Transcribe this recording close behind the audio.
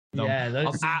Yeah,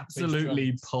 I'm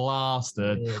absolutely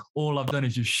plastered. Yeah. All I've done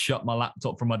is just shut my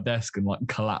laptop from my desk and like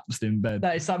collapsed in bed.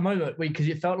 It's that moment because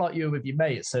you felt like you were with your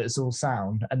mates, so it's all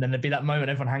sound, and then there'd be that moment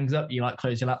everyone hangs up, you like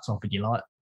close your laptop and you're like,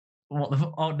 what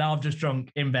the oh, now I've just drunk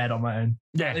in bed on my own.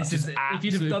 Yeah, this is if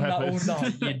you'd have done that all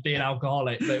night, you'd be an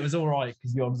alcoholic. But it was all right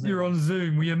because you're on Zoom. You're on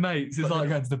Zoom with your mates. It's like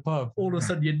going to the pub. All of a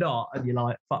sudden you're not, and you're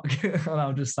like, fuck. And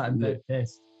I'm just sat in bed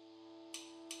pissed.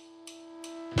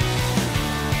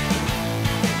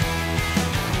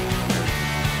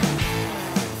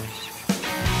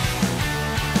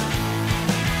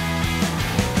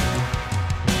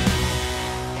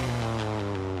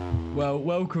 Well,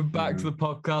 welcome back to the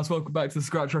podcast. Welcome back to the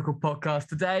Scratch Record podcast.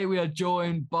 Today we are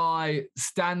joined by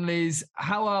Stanleys.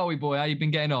 How are we, boy? How you been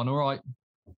getting on? All right?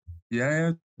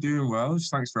 Yeah, doing well.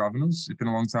 Thanks for having us. It's been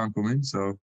a long time coming,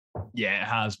 so. Yeah, it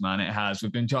has, man. It has.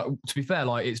 We've been, to be fair,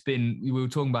 like we were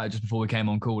talking about it just before we came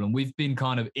on call, and we've been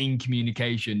kind of in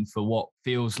communication for what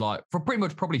feels like, for pretty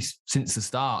much probably since the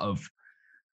start of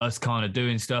us kind of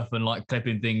doing stuff and like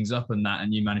clipping things up and that,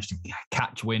 and you managed to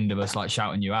catch wind of us like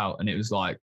shouting you out, and it was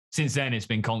like, since then, it's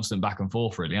been constant back and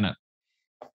forth, really, isn't it?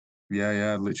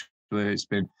 Yeah, literally. It's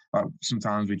been,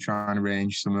 sometimes we try and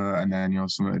arrange something and then,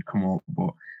 something would come up.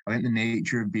 But I think the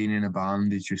nature of being in a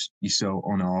band is just, you're so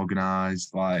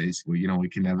unorganised. Like, we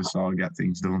can never sort of get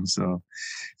things done. So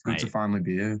it's good to finally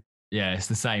be here. Yeah, it's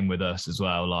the same with us as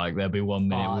well. Like, there'll be 1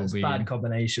 minute we'll be bad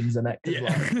combinations, and like,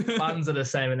 bands are the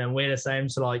same and then we're the same.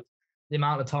 So, like, the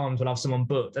amount of times we'll have someone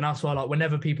booked, and that's why, like,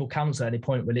 whenever people cancel at any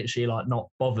point, we're literally like not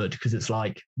bothered because it's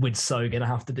like we're so gonna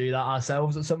have to do that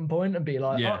ourselves at some point and be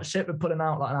like, oh shit, we're putting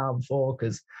out like an hour before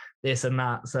because this and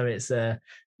that. So it's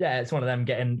it's one of them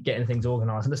getting things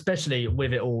organised, and especially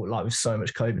with it all, like with so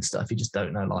much COVID stuff, you just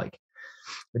don't know. Like,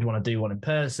 we'd want to do one in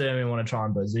person, we want to try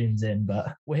and put Zooms in,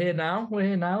 but we're here now,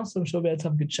 so I'm sure we'll be able to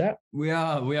have a good chat. We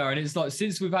are, and it's like,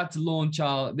 since we've had to launch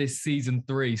this season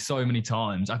 3 so many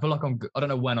times, I feel like I don't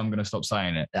know when I'm going to stop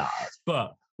saying it,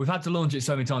 but we've had to launch it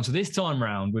so many times. So this time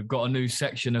round, we've got a new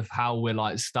section of how we're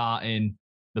like starting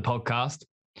the podcast.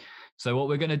 So what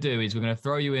we're going to do is we're going to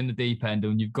throw you in the deep end,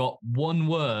 and you've got 1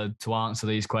 word to answer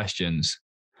these questions.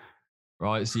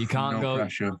 Right, so you can't go.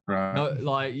 Pressure, right. No,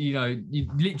 like, you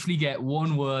literally get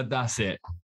 1 word. That's it.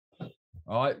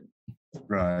 All right.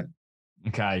 Right.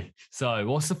 Okay. So,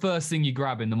 what's the first thing you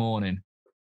grab in the morning?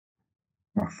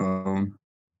 My phone.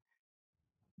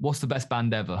 What's the best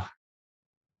band ever?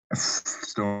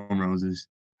 Stone Roses.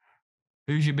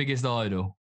 Who's your biggest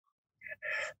idol?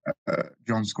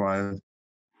 John Squire.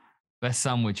 Best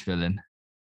sandwich filling?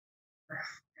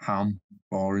 Ham.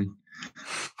 Boring.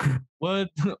 Word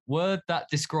that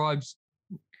describes.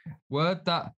 Word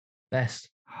that best.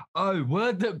 Oh,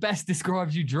 word that best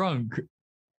describes you drunk.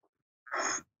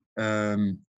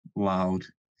 Loud.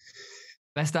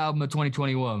 Best album of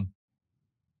 2021.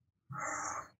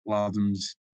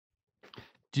 Lathums.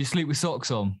 Do you sleep with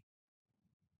socks on?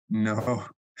 No.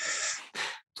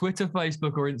 Twitter,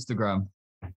 Facebook, or Instagram?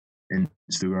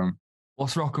 Instagram.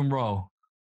 What's rock and roll?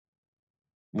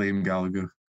 Liam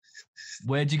Gallagher.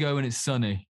 Where'd you go when it's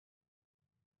sunny?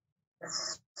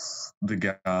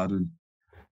 The garden.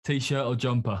 T-shirt or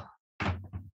jumper?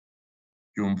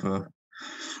 Jumper.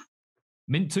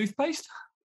 Mint toothpaste?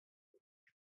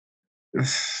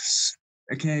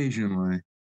 Occasionally.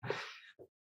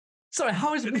 Sorry,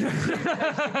 how is it?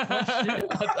 I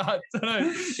don't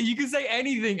know. You can say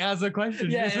anything as a question.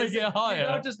 Yeah, just make it higher.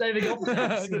 I'm just naming off with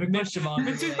a question mark.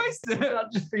 Mint toothpaste?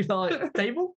 That'd just be like,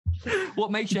 table? What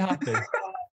makes you happy?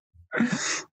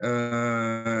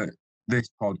 This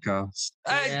podcast.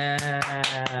 Yeah.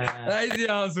 That's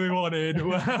the answer we wanted.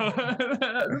 Well,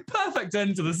 perfect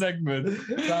end to the segment.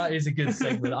 That is a good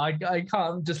segment. I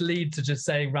can't just lead to just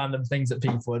saying random things at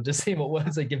people and just see what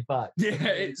words they give back. Yeah,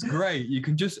 it's great. You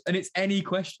can just, and it's any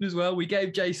question as well. We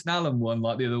gave Jason Allen one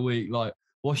like the other week, like,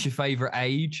 what's your favourite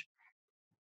age?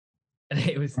 And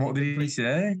it was. What did he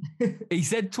say? He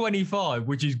said 25,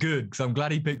 which is good because I'm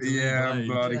glad he picked. Yeah, I'm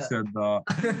glad he said that.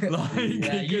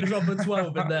 Like, you drop a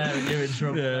 12 in there and you're in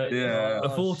trouble. Yeah. A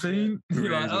 14.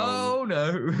 You're like, oh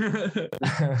no.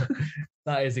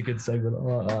 That is a good segment. I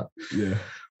like that. Yeah.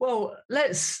 Well,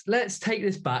 let's take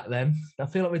this back then. I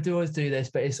feel like we do always do this,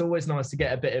 but it's always nice to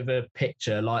get a bit of a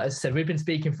picture. Like as I said, we've been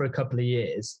speaking for a couple of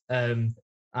years, and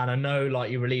I know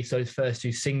like you released those first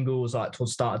 2 singles like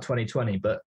towards the start of 2020,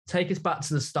 but take us back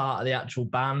to the start of the actual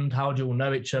band. How do you all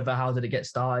know each other? How did it get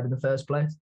started in the first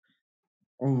place?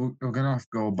 Well, we're going to have to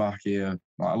go back here.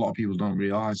 Like, a lot of people don't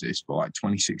realise this, but like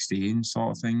 2016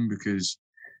 sort of thing, because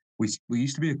we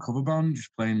used to be a cover band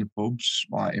just playing the pubs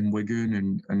like in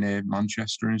Wigan and near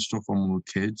Manchester and stuff when we were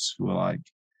kids. We were like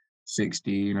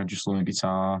 16, I just learned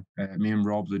guitar. Me and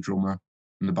Rob, the drummer,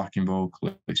 and the backing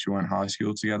vocalist, we went high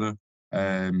school together.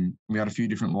 We had a few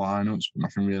different lineups, but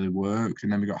nothing really worked.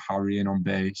 And then we got Harry in on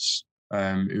bass,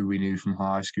 who we knew from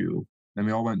high school. Then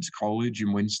we all went to college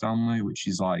in Stanley, which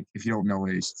is like, if you don't know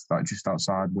it, it's like just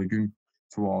outside Wigan,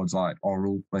 towards like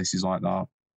Oral, places like that.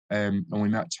 And we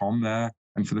met Tom there.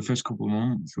 And for the first couple of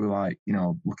months, we were like,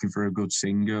 looking for a good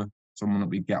singer, someone that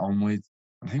we'd get on with.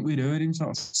 I think we'd heard him sort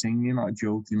of singing like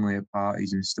jokingly at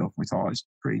parties and stuff. We thought it's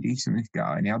pretty decent, this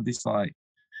guy. And he had this like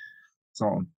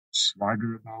sort of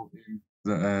swagger about him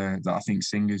that I think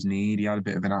singers need. He had a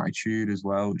bit of an attitude as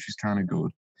well, which was kind of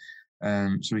good.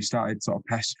 So we started sort of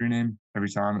pestering him every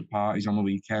time at parties on the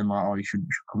weekend, like, oh, you should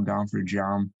come down for a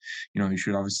jam. You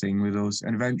should have a sing with us.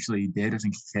 And eventually he did. I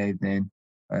think he caved in,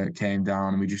 came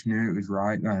down, and we just knew it was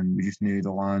right then. We just knew the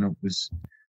lineup was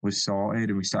sorted,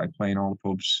 and we started playing all the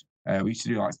pubs. We used to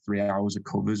do like 3 hours of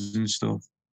covers and stuff.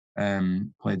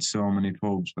 Played so many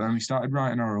pubs. But then we started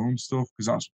writing our own stuff,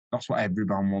 because that's what every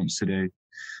band wants to do.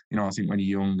 I think when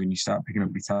you're young and you start picking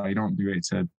up guitar, you don't do it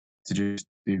to just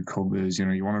do covers.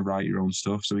 You want to write your own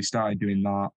stuff. So we started doing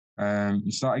that.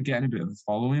 We started getting a bit of a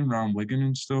following around Wigan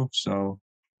and stuff. So,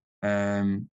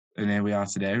 and here we are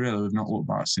today. Really, we've not looked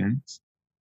back since.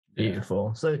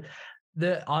 Beautiful. So,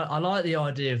 I like the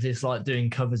idea of this, like doing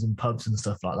covers in pubs and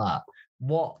stuff like that.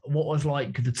 What was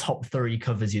like the top 3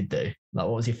 covers you'd do? Like,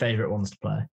 what was your favourite ones to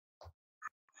play?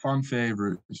 Fan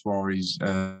favourite as far as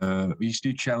we used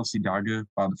to do Chelsea Dagger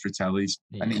by the Flechettes,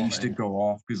 and it used to go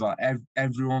off because like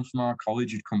everyone from our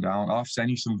college would come down. I'll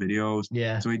send you some videos.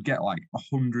 Yeah. So we'd get like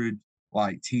 100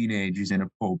 like teenagers in a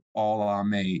pub, all our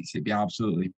mates. It'd be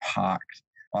absolutely packed.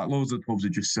 Like loads of pubs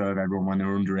would just serve everyone when they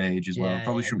were underage as well.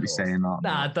 Probably shouldn't be saying that.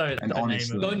 Nah,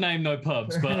 don't name no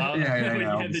pubs, but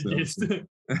the gist.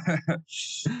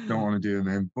 Don't want to do them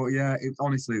in. But yeah,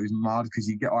 honestly, it was mad because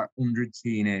you get like 100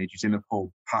 teenagers in a pub,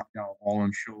 packed out all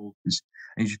on shoulders,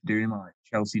 and you're just doing like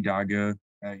Chelsea Dagger,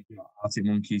 Arctic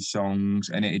Monkeys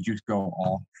songs, and it'd just go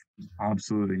off. It was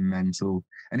absolutely mental.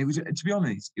 And it was, to be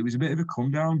honest, it was a bit of a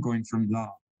come down going from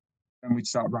that. And we'd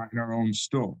start writing our own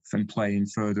stuff and playing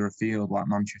further afield, like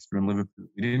Manchester and Liverpool.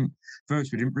 We didn't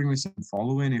bring this in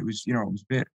following. It was,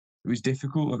 it was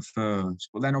difficult at first,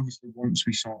 but then obviously once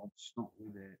we sort of stuck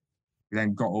with it, we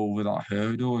then got over that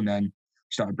hurdle, and then we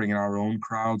started bringing our own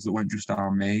crowds that weren't just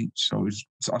our mates. So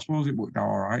I suppose it worked out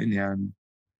all right in the end.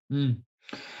 Mm.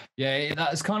 Yeah,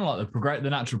 that's kind of like the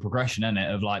natural progression, isn't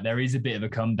it? Of like, there is a bit of a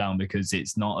come down because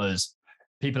it's not as,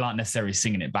 people aren't necessarily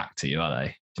singing it back to you, are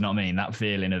they? Do you know what I mean? That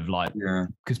feeling of like,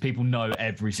 because people know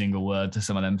every single word to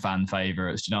some of them fan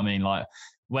favorites. Do you know what I mean? Like,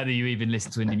 whether you even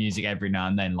listen to indie music every now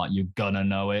and then, like, you're gonna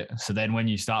know it. So then when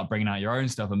you start bringing out your own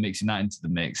stuff and mixing that into the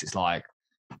mix, it's like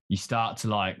you start to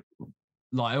like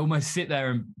almost sit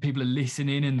there and people are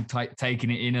listening and taking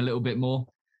it in a little bit more.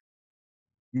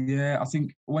 Yeah, I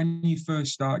think when you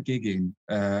first start gigging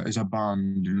as a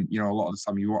band, and a lot of the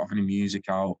time you won't have any music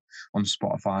out on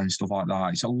Spotify and stuff like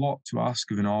that, it's a lot to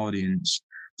ask of an audience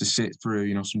to sit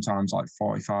through, sometimes like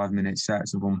 45-minute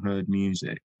sets of unheard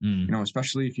music.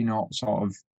 Especially if you're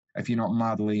not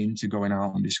madly into going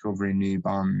out and discovering new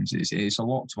bands, it's a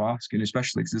lot to ask, and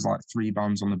especially because there's like 3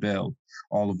 bands on the bill,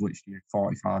 all of which do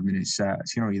 45-minute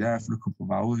sets. You're there for a couple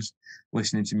of hours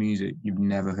listening to music you've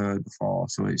never heard before.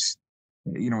 So it's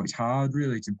hard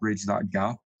really to bridge that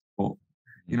gap. But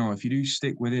if you do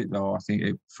stick with it though, I think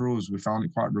for us, we found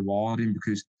it quite rewarding,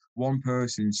 because one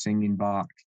person singing back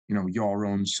your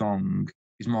own song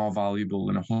is more valuable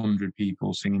than 100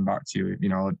 people singing back to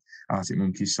you, Arctic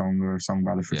Monkeys song or a song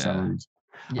by the Facades.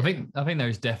 Yeah. I think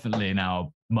there's definitely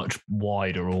now much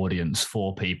wider audience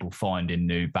for people finding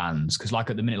new bands, because like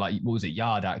at the minute, like what was it,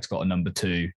 Yard Act's got a number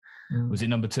 2. Was it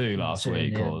number 2 last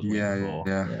week?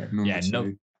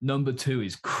 Number 2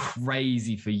 is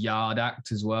crazy for Yard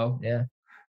Act as well. Yeah,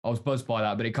 I was buzzed by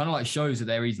that, but it kind of like shows that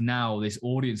there is now this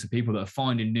audience of people that are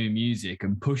finding new music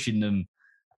and pushing them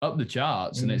up the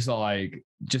charts, and it's like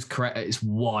it's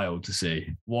wild to see.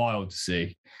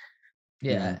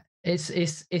 Yeah, it's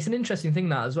an interesting thing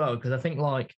that as well, because I think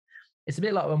like it's a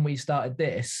bit like when we started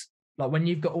this, like when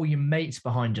you've got all your mates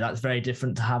behind you, that's very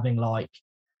different to having like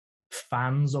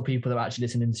fans or people that are actually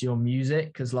listening to your music.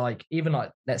 Because like even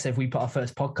like let's say if we put our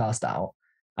first podcast out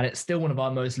and it's still one of our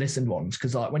most listened ones,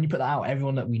 because like when you put that out,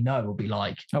 everyone that we know will be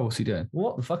like, oh, what's he doing?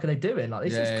 What the fuck are they doing? Like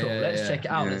this is cool. Let's check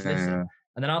it out. Let's listen.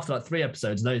 And then after like 3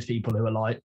 episodes, those people who are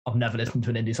like, I've never listened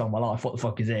to an indie song in my life, what the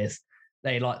fuck is this?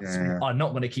 They like are not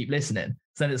going to keep listening.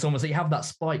 So then it's almost like you have that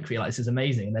spike where you're like, this is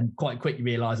amazing. And then quite quick you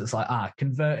realise it's like,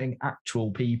 converting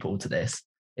actual people to this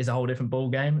is a whole different ball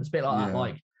game. It's a bit like that,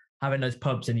 like having those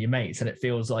pubs and your mates, and it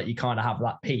feels like you kind of have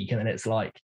that peak, and then it's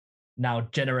like now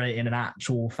generating an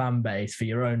actual fan base for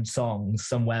your own songs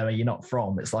somewhere where you're not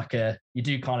from. It's like you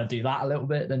do kind of do that a little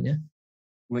bit, don't you?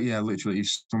 Well, yeah, literally, you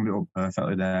summed it up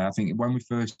perfectly there. I think when we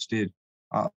first did,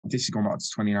 this is going back to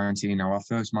 2019 now, our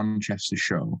first Manchester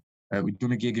show, we'd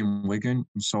done a gig in Wigan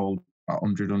and sold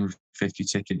 150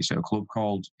 tickets at a club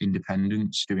called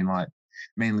Independence, doing like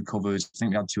mainly covers. I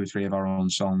think we had 2 or 3 of our own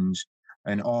songs.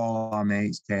 And all our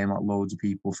mates came, like loads of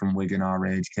people from Wigan, our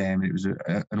age came, and it was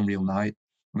an unreal night.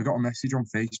 And we got a message on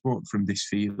Facebook from This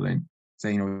Feeling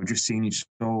saying, you know, just seen you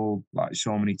sold like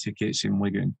so many tickets in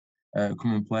Wigan.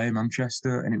 Come and play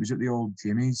Manchester. And it was at the old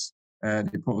Jimmy's. They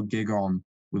put a gig on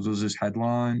with us as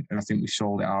headline, and I think we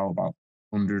sold it out about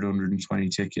 100, 120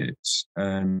 tickets.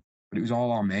 But it was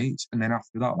all our mates. And then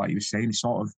after that, like you were saying,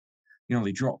 sort of, you know,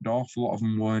 they dropped off. A lot of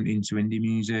them weren't into indie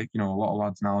music. You know, a lot of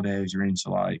lads nowadays are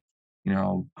into like, you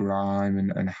know, grime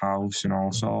and house and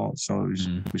all sorts. So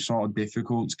it was sort of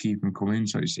difficult to keep them coming.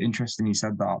 So it's interesting you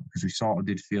said that, because we sort of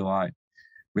did feel like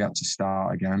we had to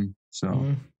start again.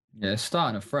 So yeah,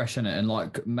 starting afresh, isn't it? And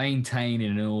like maintaining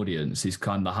an audience is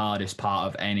kind of the hardest part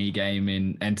of any game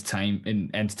in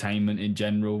entertainment in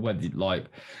general, whether like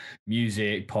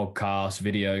music, podcasts,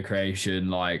 video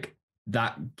creation, like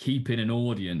that, keeping an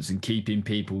audience and keeping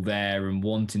people there and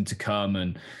wanting to come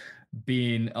and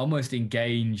being almost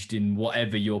engaged in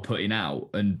whatever you're putting out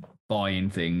and buying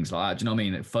things like that. Do you know what I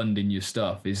mean? Like funding your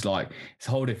stuff is like, it's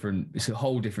a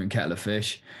whole different kettle of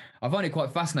fish. I find it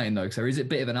quite fascinating though, because there is a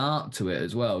bit of an art to it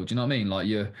as well. Do you know what I mean? Like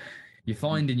you're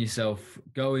finding yourself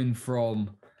going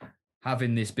from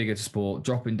having this bigger sport,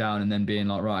 dropping down, and then being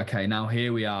like, right, okay, now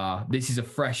here we are. This is a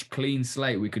fresh, clean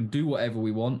slate. We can do whatever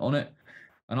we want on it.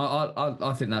 And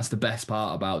I think that's the best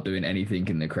part about doing anything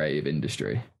in the creative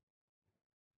industry.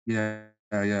 Yeah,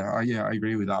 I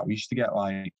agree with that. We used to get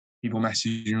like people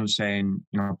messaging us saying,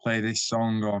 you know, play this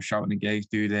song or shouting the gigs,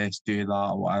 do this, do that,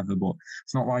 or whatever. But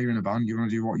it's not why you're in a band. You want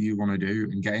to do what you want to do,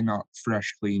 and getting that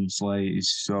fresh, clean slate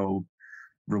is so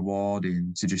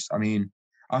rewarding. To just, I mean,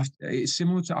 it's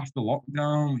similar to after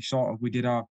lockdown. We did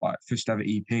our like first ever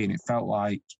EP, and it felt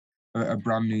like a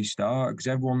brand new start, because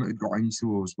everyone that had got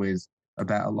into us with A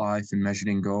Better Life and Measured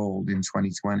in Gold in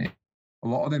 2020, a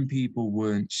lot of them people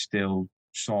weren't still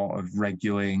sort of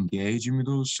regularly engaging with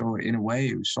us. So in a way,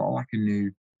 it was sort of like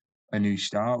a new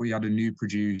start. We had a new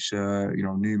producer, you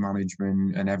know, new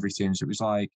management and everything. So it was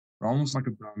like almost like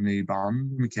a brand new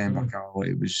band when we came back out.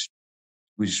 It was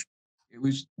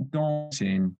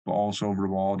daunting, but also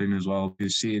rewarding as well,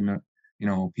 because seeing that, you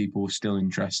know, people were still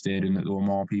interested and that there were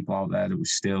more people out there that were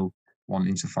still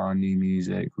wanting to find new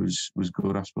music was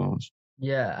good, I suppose.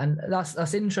 Yeah, and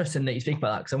that's interesting that you speak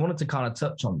about that, because I wanted to kind of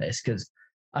touch on this, because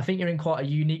I think you're in quite a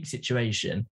unique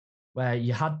situation where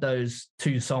you had those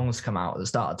 2 songs come out at the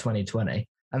start of 2020,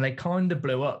 and they kind of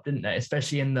blew up, didn't they?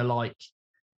 Especially in the like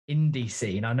indie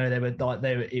scene. I know they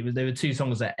were 2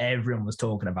 songs that everyone was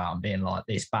talking about and being like,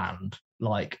 this band,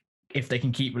 like if they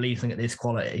can keep releasing at this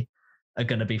quality, are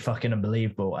going to be fucking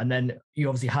unbelievable. And then you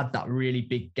obviously had that really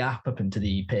big gap up into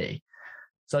the EP.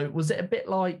 So was it a bit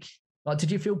like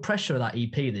did you feel pressure of that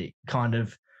EP that kind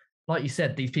of, like you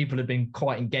said, these people have been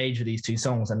quite engaged with these 2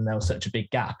 songs and there was such a big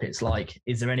gap? It's like,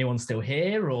 is there anyone still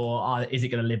here, or is it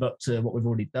going to live up to what we've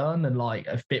already done, and like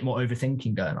a bit more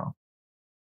overthinking going on?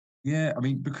 Yeah, I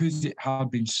mean, because it had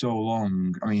been so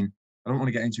long, I mean, I don't want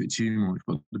to get into it too much,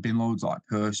 but there've been loads of like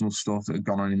personal stuff that had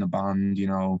gone on in the band, you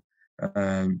know.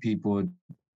 People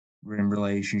were in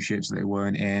relationships that they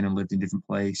weren't in and lived in different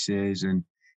places, and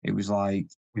it was like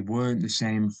we weren't the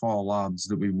same 4 lads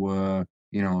that we were,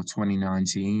 you know,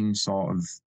 2019, sort of,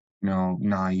 you know,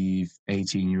 naive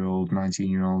 18-year-old,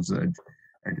 19-year-olds that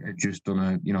had just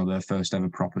done their first ever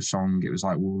proper song. It was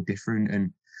like we were different,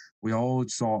 and we all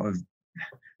sort of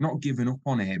not given up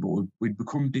on it, but we'd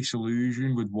become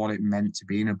disillusioned with what it meant to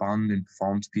be in a band and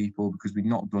perform to people, because we'd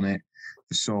not done it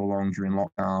for so long during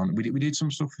lockdown. We did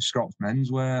some stuff for Scott's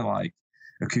Menswear, like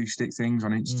acoustic things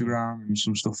on Instagram and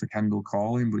some stuff for Kendall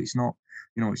Calling, but it's not,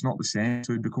 you know, it's not the same.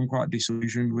 So we'd become quite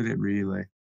disillusioned with it, really.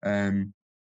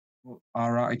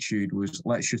 Our attitude was,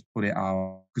 let's just put it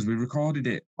out, because we recorded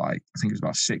it like, I think it was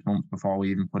about 6 months before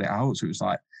we even put it out. So it was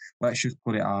like, let's just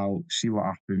put it out, see what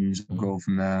happens, go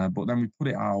from there. But then we put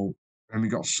it out and we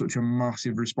got such a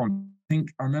massive response. I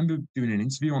remember doing an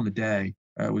interview on the day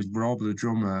with Rob, the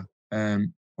drummer,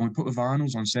 and we put the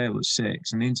vinyls on sale at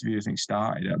 6, and the interview, I think,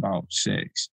 started at about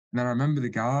 6. And then I remember a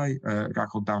guy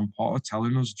called Dan Potter,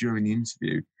 telling us during the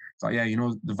interview, it's like, yeah, you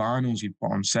know, the vinyls you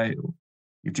put on sale,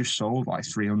 you've just sold like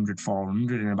 300,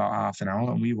 400 in about half an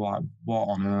hour. And we were like, what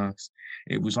on earth?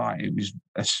 It was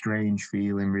a strange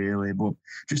feeling, really. But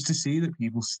just to see that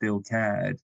people still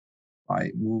cared,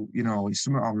 Like, well, you know, it's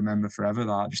something I'll remember forever.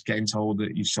 That just getting told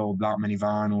that you sold that many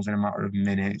vinyls in a matter of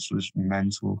minutes was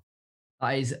mental.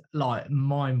 That is like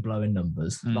mind-blowing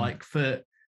numbers.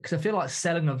 Because I feel like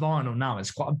selling a vinyl now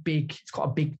is quite a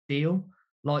big deal.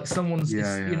 Like someone's,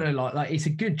 you know, like it's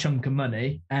a good chunk of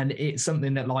money, and it's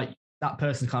something that like that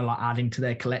person's kind of like adding to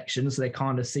their collection, so they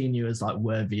kind of seen you as like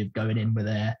worthy of going in with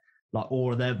their like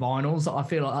all of their vinyls. I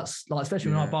feel like that's like,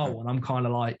 especially when I buy one, I'm kind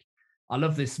of like, I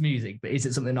love this music, but is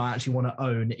it something I actually want to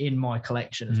own in my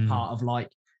collection as part of like,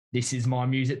 this is my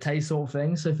music taste sort of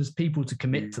thing? So for people to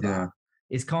commit to that,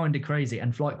 it's kind of crazy.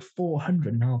 And for like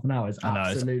 400 and half an hour is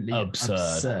absolutely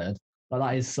absurd.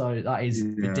 Like that is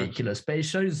ridiculous. But it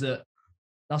shows that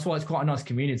that's why it's quite a nice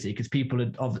community, because people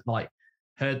have like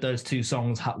heard those two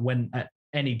songs when at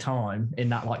any time in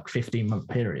that like 15-month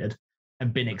period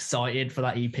and been excited for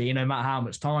that EP, no matter how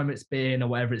much time it's been or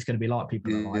whatever it's going to be like.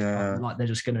 People are like they're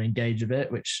just going to engage with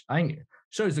it, which I think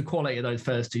shows the quality of those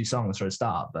first two songs for a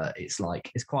start. But it's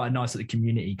quite nice that the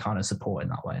community kind of support in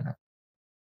that way, isn't it?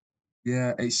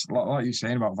 Yeah, it's like you're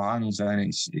saying about vinyls, and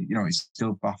it's, you know, it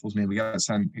still baffles me. We get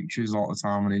sent pictures all the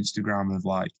time on Instagram of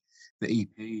like the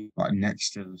EP like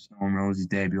next to the Stone Roses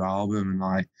debut album, and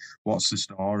like, what's the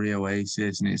story,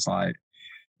 Oasis, and it's like,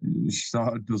 it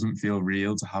sort of doesn't feel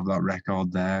real to have that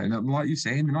record there. And like you're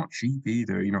saying, they're not cheap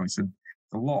either. You know, it's a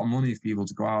lot of money for people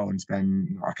to go out and spend.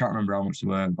 You know, I can't remember how much they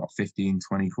were, about 15,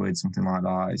 20 quid, something like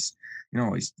that. It's, you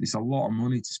know, it's a lot of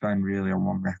money to spend really on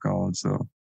one record. So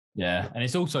yeah, and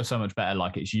it's also so much better.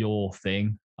 Like, it's your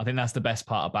thing. I think that's the best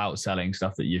part about selling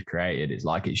stuff that you've created. It's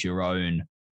like it's your own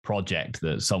project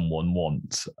that someone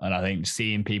wants. And I think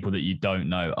seeing people that you don't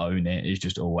know own it is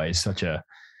just always such a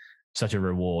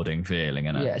rewarding feeling,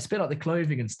 isn't it? Yeah, it's a bit like the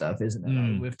clothing and stuff, isn't it?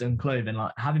 Like, we've done clothing,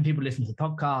 like having people listen to the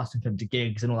podcast and come to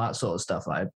gigs and all that sort of stuff.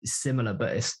 Like, it's similar,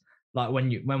 but it's like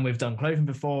when we've done clothing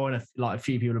before, and like a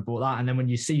few people have bought that, and then when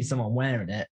you see someone wearing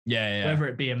it, whether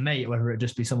it be a mate, whether it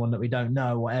just be someone that we don't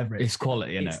know, whatever, it's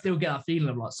quality, isn't it? Still get that feeling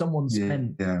of like someone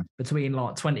spent between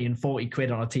like 20 and 40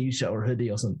 quid on a t-shirt or a hoodie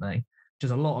or something, which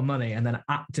is a lot of money, and then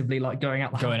actively like going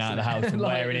out the house and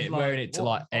like, wearing it to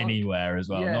like anywhere as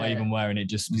well, not even wearing it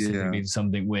just specifically to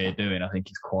something we're doing. I think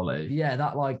it's quality. Yeah,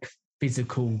 that like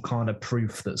physical kind of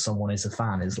proof that someone is a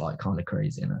fan is like kind of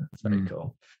crazy, isn't it? It's very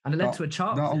cool. And it led to a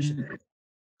chart position.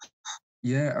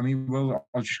 Yeah, I mean, well,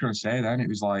 I was just going to say then, it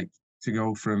was like to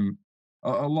go from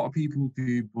a lot of people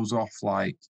do buzz off,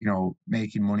 like, you know,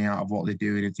 making money out of what they're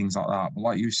doing and things like that. But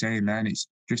like you were saying then, it's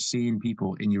just seeing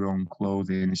people in your own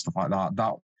clothing and stuff like that.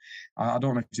 That, I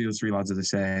don't know if the other three lads are the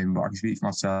same, but I can speak for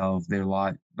myself. They're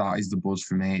like, that is the buzz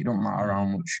for me. It don't matter how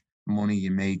much money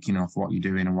you're making off what you're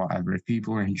doing or whatever. If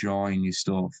people are enjoying your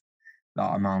stuff,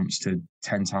 that amounts to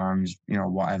 10 times, you know,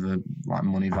 whatever like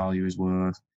money value is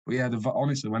worth. But yeah,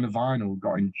 honestly, when the vinyl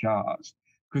got in charts,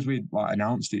 because we'd like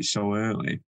announced it so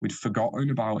early, we'd forgotten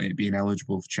about it being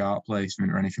eligible for chart placement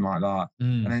or anything like that.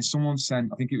 And then someone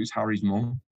sent, I think it was Harry's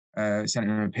mum, sent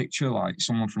him a picture, like,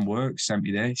 someone from work sent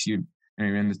me this. You're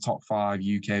in the top 5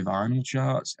 UK vinyl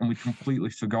charts, and we'd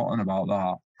completely forgotten about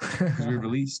that because we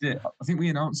released it. I think we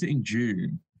announced it in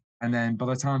June. And then by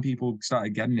the time people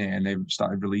started getting it and they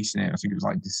started releasing it, I think it was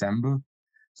like December.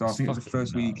 So I think it was the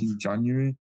first week in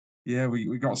January. Yeah, we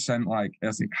got sent, like,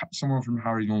 I think someone from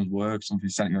Harry's mum's work, something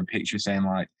sent him a picture saying,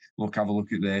 like, look, have a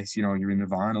look at this, you know, you're in the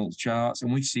vinyl charts.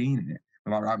 And we've seen it.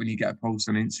 We're like, right, we need to get a post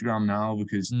on Instagram now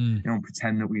because, you know,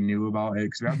 pretend that we knew about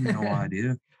it because we had no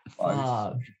idea.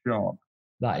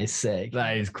 That is sick.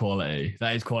 That is quality.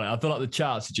 I feel like the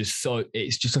charts are just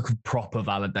it's just like a proper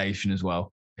validation as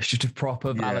well. It's just a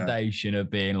proper validation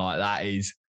of being like,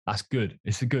 that's good.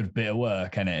 It's a good bit of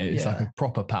work, and it's like a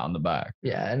proper pat on the back.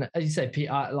 Yeah, and as you say,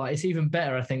 Pete, like, it's even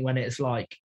better, I think, when it's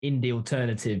like indie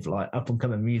alternative, like up and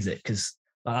coming music, because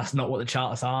like, that's not what the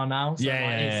charts are now. So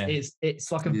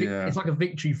it's like a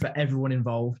victory for everyone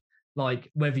involved.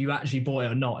 Like, whether you actually bought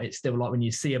it or not, it's still like when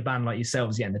you see a band like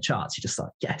yourselves getting the charts, you're just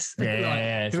like, yes,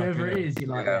 whoever it is, you're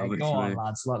like, go on,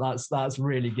 lads. Like, that's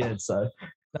really good. So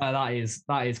that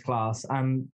is class.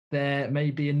 And there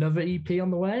may be another EP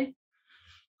on the way.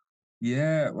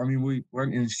 Yeah, I mean, we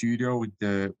went in the studio with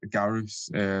Gareth,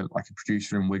 like a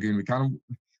producer in Wigan.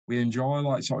 We enjoy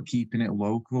like sort of keeping it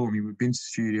local. I mean, we've been to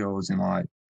studios in like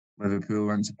Liverpool,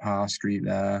 went to Parr Street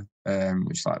there,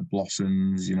 which is like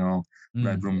Blossoms, you know,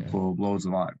 Red Rum Club, loads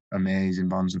of like amazing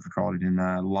bands have recorded in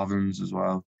there, Lathums as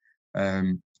well.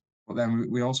 But then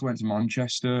we also went to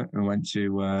Manchester and went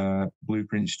to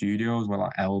Blueprint Studios, where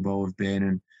like Elbow have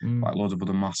been, and like loads of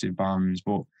other massive bands.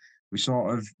 But we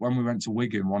sort of, when we went to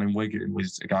Wigan, one in Wigan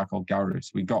was a guy called Gareth.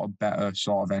 We got a better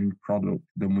sort of end product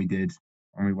than we did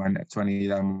when we went to any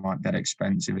of them like that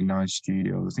expensive and nice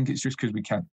studios. I think it's just because we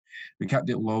kept we kept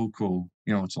it local,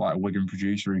 you know, to like a Wigan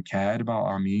producer who cared about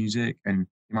our music, and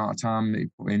the amount of time that he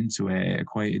put into it, it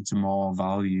equated to more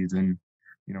value than,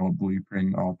 you know, a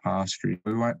Blueprint or Pastry.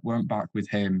 We went back with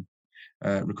him,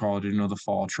 recorded another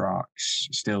 4 tracks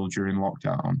still during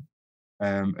lockdown.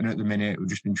 And at the minute, we've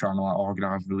just been trying to like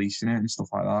organise releasing it and stuff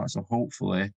like that. So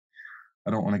hopefully,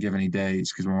 I don't want to give any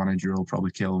dates because my manager will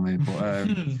probably kill me. But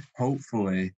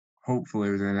hopefully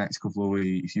within the next couple of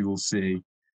weeks, you will see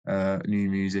new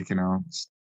music announced.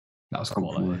 That's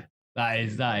quality. That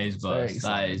is buzz.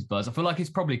 That is buzz. I feel like it's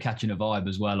probably catching a vibe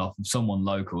as well off of someone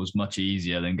local is much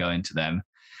easier than going to them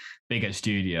bigger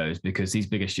studios, because these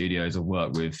bigger studios will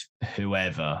work with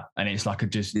whoever, and it's like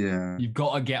you've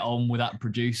got to get on with that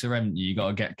producer, and you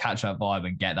got to catch that vibe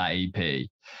and get that EP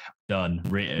done,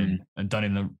 written, and done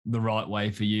in the right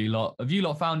way for you lot. Have you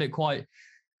lot found it quite?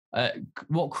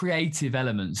 What creative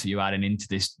elements are you adding into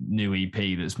this new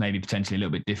EP that's maybe potentially a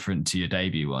little bit different to your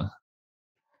debut one?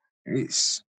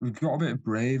 We've got a bit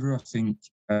braver, I think,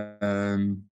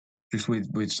 just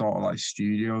with sort of like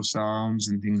studio sounds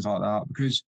and things like that,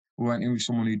 because we went in with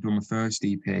someone who'd done the first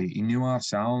EP. He knew our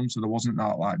sound, so there wasn't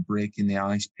that like breaking the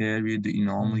ice period that you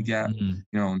normally get, you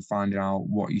know, and finding out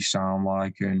what you sound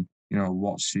like and, you know,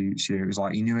 what suits you. It was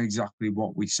like he knew exactly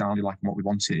what we sounded like and what we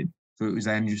wanted. So it was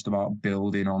then just about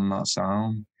building on that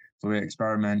sound. So we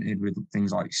experimented with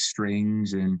things like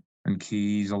strings and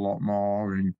keys a lot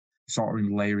more, and sort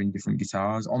of layering different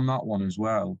guitars on that one as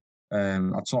well.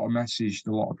 I'd sort of messaged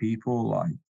a lot of people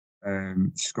like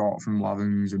Scott from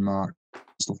Lathums and Mark,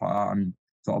 stuff like that, and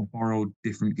sort of borrowed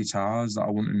different guitars that I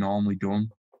wouldn't have normally done,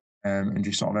 and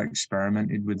just sort of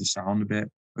experimented with the sound a bit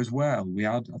as well.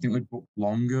 I think we'd booked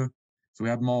longer, so we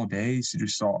had more days to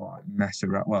just sort of like mess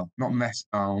around. Well, not mess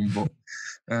around, but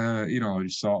you know,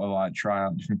 just sort of like try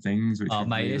out different things. Which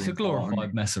mate, really it's a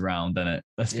glorified mess around, isn't it?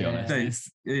 Let's be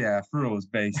honest. Yeah, for us,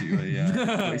 basically, yeah.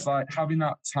 But it's like having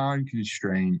that time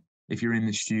constraint if you're in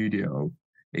the studio.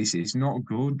 It's not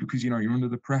good because, you know, you're under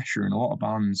the pressure, and a lot of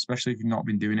bands, especially if you've not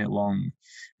been doing it long,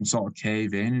 can sort of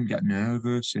cave in and get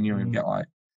nervous, and, you know, you get like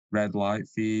red light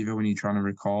fever when you're trying to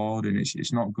record, and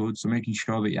it's not good. So making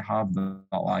sure that you have that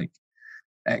like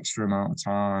extra amount of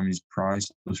time is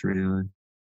priceless, really.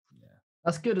 Yeah,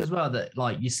 that's good as well that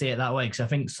like you see it that way, because I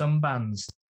think some bands,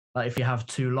 like if you have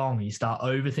too long, you start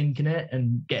overthinking it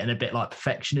and getting a bit like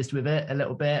perfectionist with it a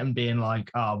little bit, and being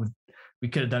like, oh, we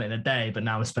could have done it in a day, but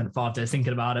now we spent 5 days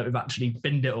thinking about it. We've actually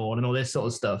binned it all and all this sort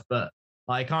of stuff. But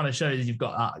like, it kind of shows you've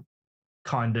got that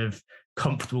kind of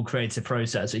comfortable creative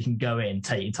process, so you can go in,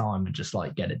 take your time, and just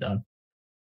like get it done.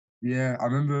 Yeah, I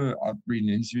remember reading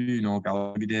an interview Noel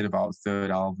Gallagher did about the third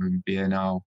album, Beer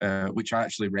Now, which I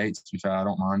actually rate, to be fair. I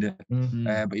don't mind it.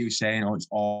 But he was saying, oh, it's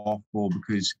awful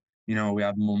because, you know, we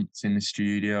had months in the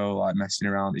studio, like messing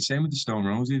around. The same with the Stone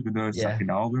Roses with their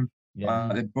second album.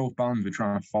 Yeah. Both bands were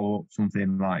trying to follow up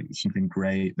something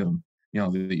great that, you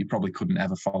know, that you probably couldn't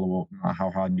ever follow up, no matter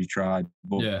how hard you tried.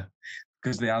 But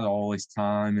because they had all this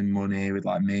time and money with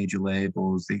like major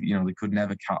labels, they could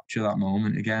never capture that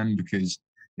moment again, because,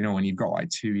 you know, when you've got like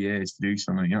 2 years to do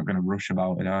something, you're not going to rush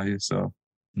about it, are you? So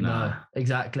no,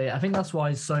 exactly. I think that's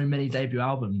why so many debut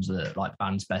albums are like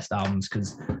bands' best albums,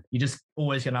 because you're just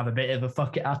always going to have a bit of a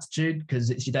fuck it attitude because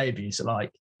it's your debut. So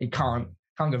like it can't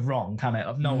go wrong, can it?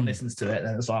 If no one listens to it,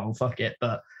 then it's like, well, fuck it.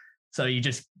 But so you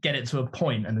just get it to a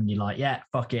point, and then you're like, yeah,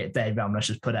 fuck it, debut album, let's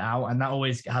just put it out. And that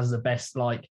always has the best,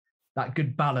 like, that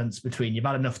good balance between you've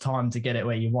had enough time to get it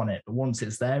where you want it, but once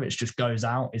it's there, it just goes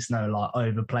out. It's no like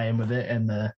overplaying with it,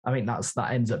 and I think that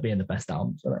ends up being the best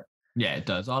album. Yeah, it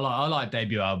does. I like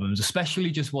debut albums, especially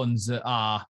just ones that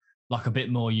are like a bit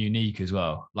more unique as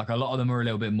well. Like a lot of them are a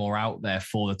little bit more out there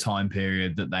for the time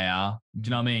period that they are. Do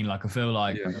you know what I mean? Like I feel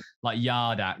like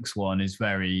Yard Act's one is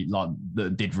very like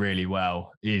that did really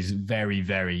well, is very,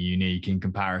 very unique in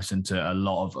comparison to a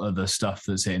lot of other stuff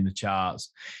that's hitting the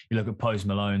charts. You look at Post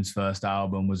Malone's first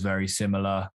album was very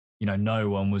similar. You know, no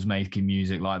one was making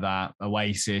music like that.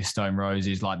 Oasis, Stone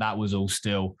Roses, like that was all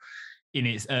still in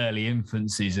its early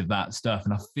infancies of that stuff.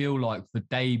 And I feel like for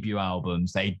debut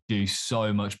albums, they do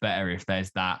so much better if there's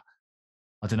that,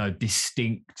 I don't know,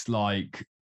 distinct, like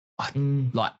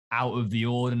out of the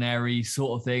ordinary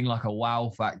sort of thing, like a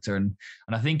wow factor. And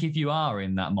I think if you are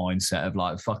in that mindset of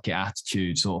like, fuck it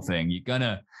attitude sort of thing, you're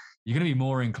gonna be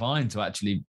more inclined to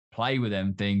actually play with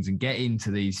them things and get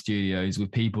into these studios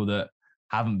with people that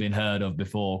haven't been heard of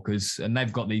before, and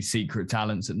they've got these secret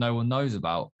talents that no one knows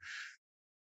about.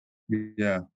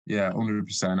 Yeah,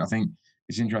 100%. I think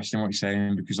it's interesting what you're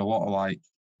saying, because a lot of like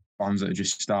bands that are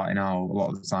just starting out, a lot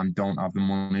of the time don't have the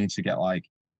money to get like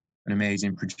an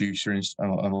amazing producer and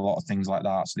a lot of things like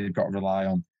that. So they've got to rely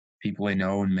on people they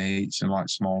know and mates and like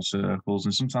small circles.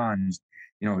 And sometimes,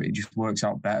 you know, it just works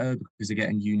out better because they're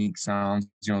getting unique sounds.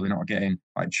 You know, they're not getting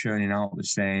like churning out the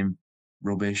same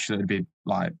rubbish that'd be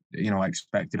like, you know,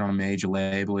 expected on a major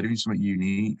label. They're doing something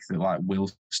unique that like will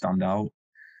stand out.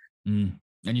 And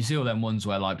you see all them ones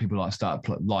where like people like start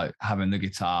like having the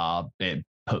guitar bit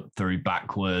put through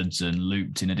backwards and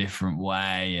looped in a different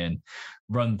way and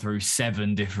run through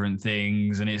 7 different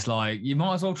things. And it's like, you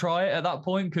might as well try it at that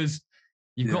point because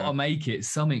you've got to make it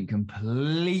something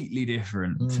completely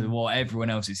different to what everyone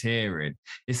else is hearing.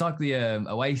 It's like the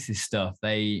Oasis stuff.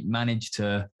 They managed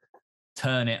to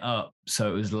turn it up so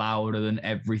it was louder than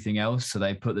everything else. So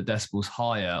they put the decibels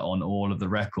higher on all of the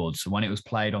records. So when it was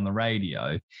played on the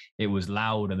radio, it was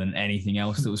louder than anything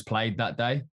else that was played that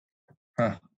day.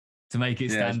 To make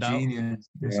it stand out. Genius.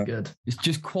 It's good. It's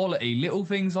just quality, little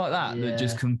things like that that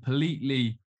just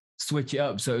completely switch it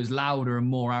up so it was louder and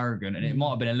more arrogant. And it might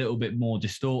have been a little bit more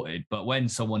distorted, but when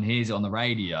someone hears it on the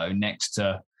radio next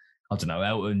to, I don't know,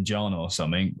 Elton John or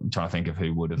something, I'm trying to think of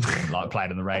who would have been, like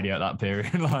played on the radio at that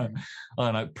period, like, I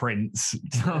don't know, Prince.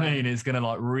 Do you know what I mean? It's going to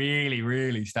like really,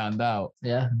 really stand out.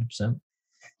 Yeah,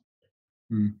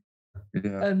 100%.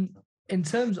 Yeah. In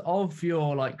terms of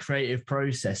your like creative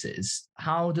processes,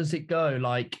 how does it go?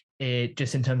 Like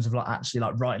just in terms of like actually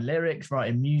like writing lyrics,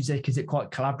 writing music, is it quite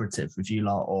collaborative with you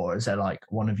lot, or is there like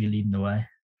one of you leading the way?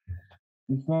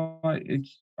 We've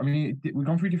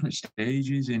gone through different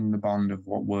stages in the band of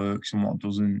what works and what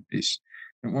doesn't.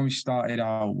 When we started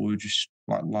out, we were just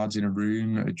like lads in a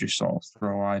room that would just sort of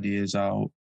throw ideas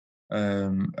out.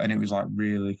 And it was like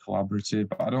really collaborative.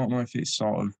 But I don't know if it's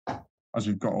sort of, as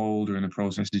we've got older and the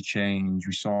process has changed,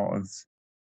 we sort of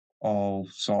all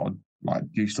sort of like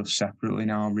do stuff separately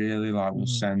now, really. Like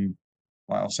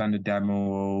I'll send a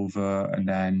demo over and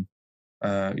then,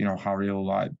 you know, Harry will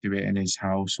like do it in his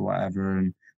house or whatever.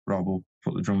 And Rob will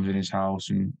put the drums in his house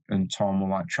and Tom will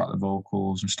like track the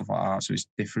vocals and stuff like that. So it's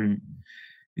different.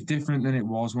 It's different than it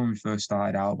was when we first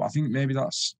started out. But I think maybe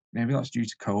that's due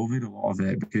to COVID, a lot of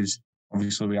it, because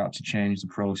obviously we had to change the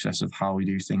process of how we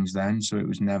do things then. So it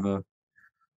was never,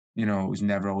 you know, it was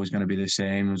never always going to be the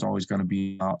same. It was always going to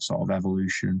be that sort of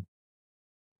evolution.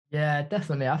 Yeah,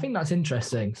 definitely. I think that's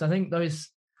interesting. So I think those,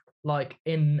 like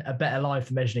in A Better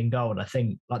Life, Measured in Gold, I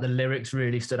think like the lyrics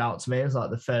really stood out to me. It's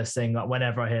like the first thing, like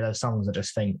whenever I hear those songs, I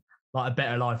just think like A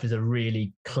Better Life is a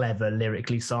really clever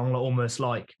lyrically song, like almost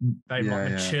like very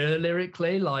mature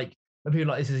lyrically. Like when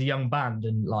people are like, this is a young band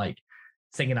and like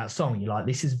singing that song, you're like,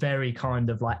 this is very kind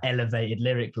of like elevated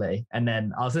lyrically. And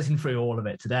then I was listening through all of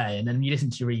it today, and then you listen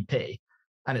to your EP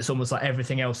and it's almost like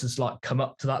everything else has like come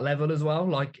up to that level as well.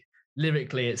 Like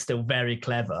lyrically, it's still very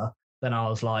clever. Then I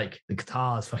was like, the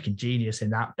guitar's fucking genius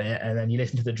in that bit. And then you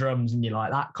listen to the drums and you're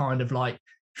like, that kind of like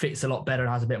fits a lot better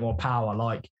and has a bit more power.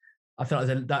 Like I feel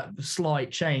like that slight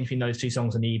change between those two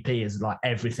songs on the EP is like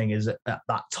everything is at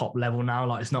that top level now.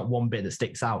 Like it's not one bit that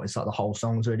sticks out. It's like the whole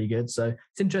song's really good. So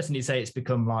it's interesting you say it's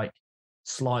become like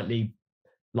slightly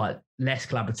like less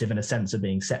collaborative in a sense of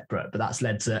being separate, but that's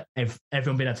led to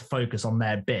everyone being able to focus on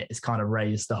their bit. It's kind of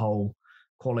raised the whole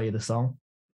quality of the song.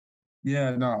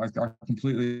 Yeah, no, I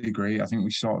completely agree. I think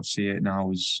we sort of see it now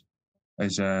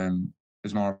as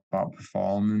more about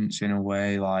performance in a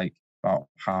way, like about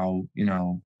how, you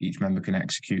know, each member can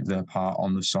execute their part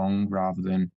on the song rather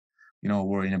than, you know,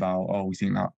 worrying about, oh, we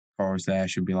think that chorus there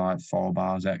should be like 4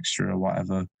 bars extra or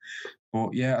whatever.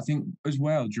 But yeah, I think as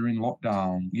well during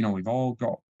lockdown, you know, we've all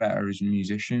got better as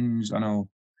musicians. I know,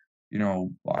 you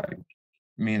know, like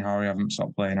me and Harry haven't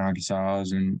stopped playing our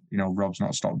guitars, and, you know, Rob's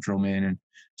not stopped drumming, and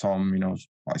Tom, you know,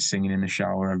 like singing in the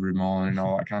shower every morning and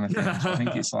all that kind of thing. So I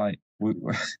think it's like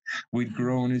we've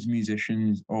grown as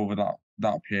musicians over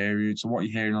that period. So what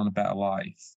you're hearing on A Better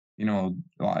Life, you know,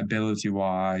 like ability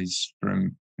wise from,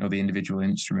 you know, the individual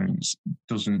instruments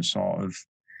doesn't sort of,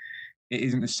 it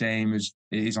isn't the same as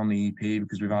it is on the EP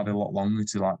because we've had a lot longer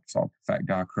to like sort of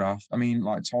perfect our craft. I mean,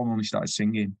 like Tom only started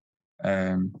singing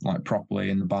like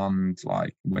properly in the band,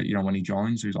 like, you know, when he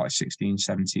joined, so he was like 16,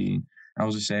 17. I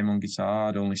was the same on guitar.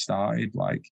 I'd only started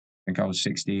like, I think I was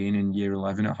 16 in year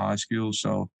 11 at high school.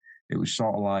 So it was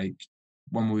sort of like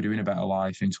when we were doing A Better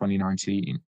Life in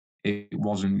 2019, it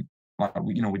wasn't like,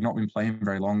 you know, we'd not been playing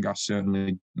very long. I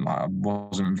certainly like,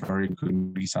 wasn't a very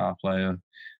good guitar player.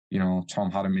 You know,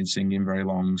 Tom hadn't been singing very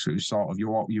long. So it was sort of,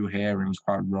 what you were hearing was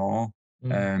quite raw.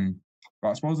 But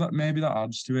I suppose that maybe that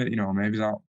adds to it, you know, maybe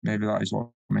that is what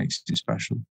makes it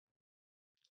special.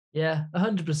 Yeah,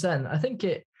 100%. I think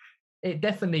it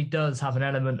definitely does have an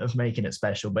element of making it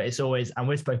special, but it's always, and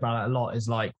we've spoken about it a lot, is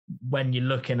like when you're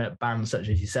looking at bands such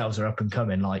as yourselves are up and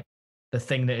coming, like the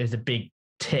thing that is a big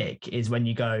tick is when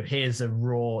you go, here's a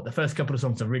raw, the first couple of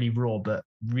songs are really raw, but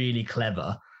really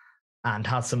clever and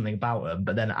has something about them.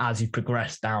 But then as you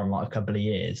progress down like a couple of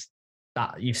years,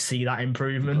 that you see that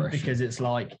improvement because it's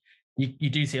like, you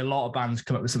do see a lot of bands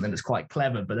come up with something that's quite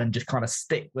clever, but then just kind of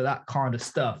stick with that kind of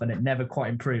stuff and it never quite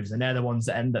improves. And they're the ones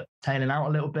that end up tailing out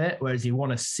a little bit. Whereas you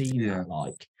want to see that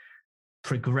like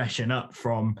progression up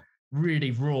from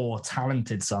really raw,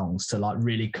 talented songs to like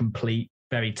really complete,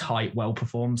 very tight,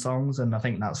 well-performed songs. And I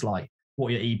think that's like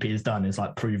what your EP has done is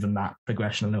like proven that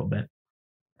progression a little bit.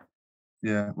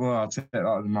 Yeah, well, I'll take that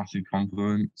as a massive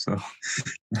compliment. So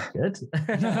good.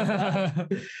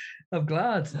 I'm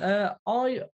glad.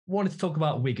 I wanted to talk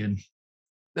about Wigan.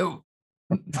 No.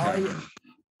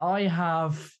 I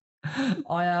have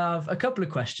a couple of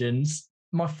questions.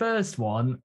 My first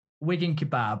one, WIGAN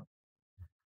Kebab.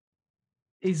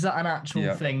 Is that an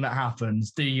actual thing that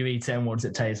happens? Do you eat it and what does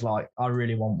it taste like? I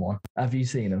really want one. Have you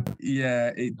seen them?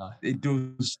 Yeah, it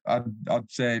does. I'd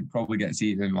say it probably gets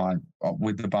eaten like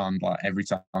with the band like every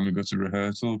time we go to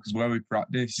rehearsal because where we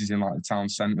practice is in like the town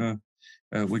centre.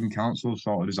 Wigan Council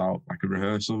sorted us out like a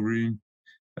rehearsal room.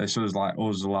 So there's like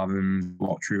us, Lathums,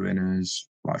 Lottery Winners,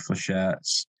 like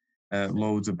Flechettes,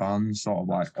 loads of bands sort of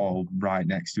like all right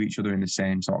next to each other in the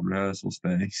same sort of rehearsal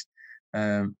space.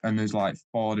 And there's like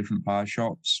 4 different pie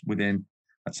shops within,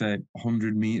 I'd say,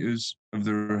 100 metres of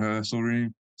the rehearsal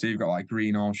room. So you've got like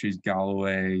Green Orchards,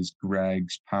 Galloway's,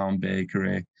 Greg's, Pound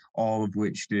Bakery, all of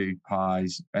which do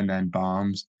pies and then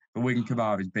barms. The WIGAN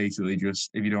Kebab is basically just,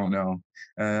 if you don't know,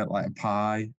 like a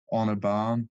pie on a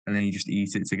barm and then you just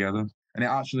eat it together. And it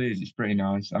actually is, it's pretty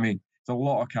nice. I mean, it's a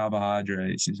lot of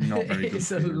carbohydrates. It's not very good.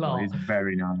 It's a lot. It's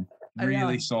very nice.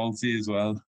 Really salty as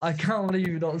well. I can't believe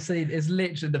you've not seen. It's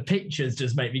literally the pictures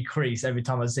just make me crease every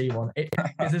time I see one.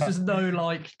 There's just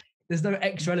there's no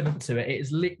extra element to it.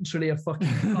 It's literally a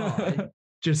fucking pie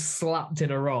just slapped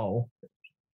in a roll.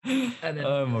 And then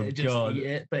oh my God. Eat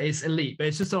it, but it's elite. But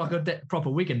it's just like a proper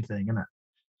Wigan thing, isn't it?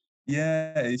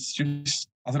 Yeah, it's just,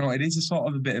 I don't know, it is a sort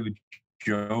of a bit of a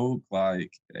joke,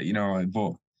 like, you know,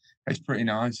 but it's pretty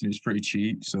nice and it's pretty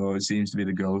cheap, so it seems to be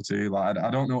the go-to. Like,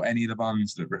 I don't know any of the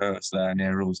bands that rehearse there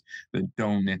near us that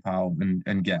don't nip out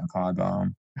and get a pie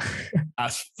barm.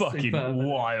 That's fucking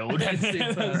wild. That's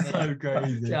so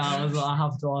crazy. Yeah, I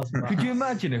have to ask that. Could you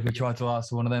imagine if we tried to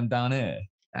ask for one of them down here?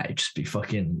 I'd just be told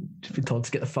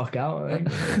to get the fuck out. I think.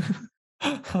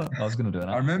 I was going to do it.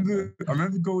 I remember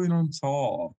going on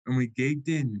tour and we gigged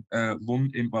in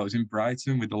London. Well, it was in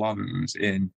Brighton with the Lathums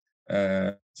in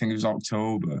I think it was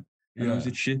October. And there was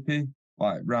a chippy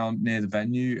like round near the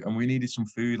venue, and we needed some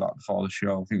food like before the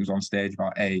show. I think it was on stage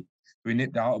about 8. We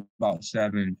nipped out about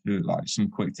 7 for like some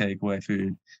quick takeaway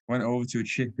food. Went over to a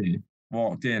chippy,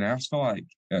 walked in. I asked for like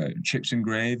chips and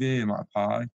gravy and like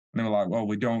pie. And they were like, well,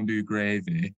 we don't do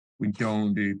gravy. We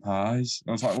don't do pies.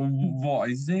 I was like, well, what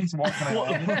is this? What can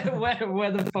I have?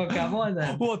 where the fuck am I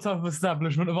then? What type of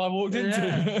establishment have I walked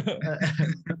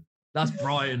into? That's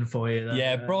Brighton for you. Though.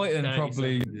 Yeah, Brighton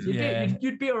probably.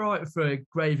 You'd be all right for a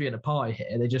gravy and a pie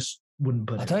here. They just wouldn't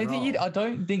put it. I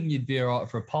don't think you'd be all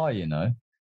right for a pie. You know.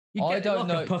 I don't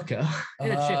know. A pucker.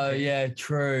 Yeah,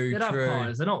 true. They'd have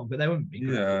pies. They're not, but they wouldn't be.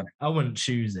 Yeah. I wouldn't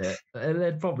choose it.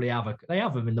 They'd probably have They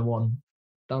have them in the one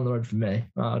down the road from me.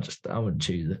 I wouldn't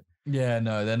choose it. Yeah,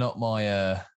 no, they're not my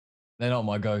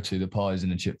go-to. The pies in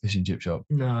the fish and chip shop.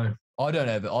 No, I don't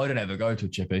ever go to a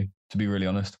chippy. To be really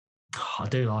honest. I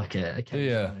do like it.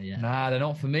 Yeah. Nah, they're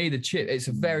not for me. The chip. It's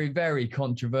a very, very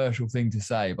controversial thing to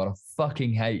say, but I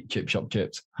fucking hate chip shop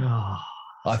chips.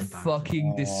 I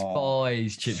fucking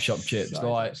despise chip shop chips. That's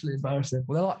actually embarrassing.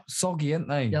 Well, they're like soggy, aren't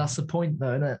they? Yeah, that's the point,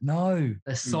 though, isn't it? No,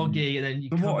 they're soggy, and then you.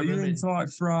 So what are you into like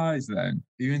fries then?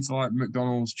 Are you into like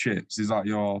McDonald's chips? Is that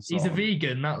your? He's a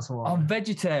vegan. That's why. I'm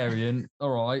vegetarian.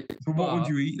 All right. So what would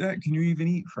you eat then? Can you even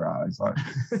eat fries? Like,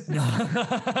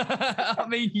 I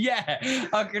mean, yeah,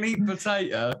 I can eat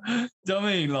potato. Do you know what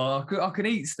I mean? Like, I can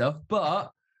eat stuff, but.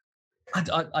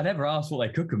 I never asked what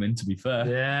they cook them in, to be fair.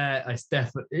 Yeah, it's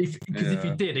definitely. Because if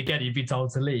you did, again, you'd be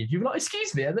told to leave. You'd be like,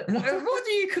 excuse me, what are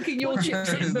you cooking your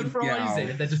chips in the fries in?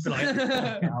 And they'd just be like,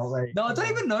 no, I don't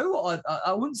even know what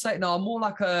I wouldn't say. No, I'm more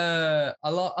like I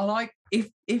like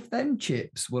if them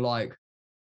chips were like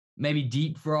maybe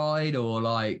deep fried or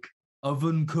like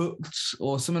oven cooked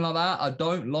or something like that. I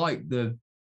don't like the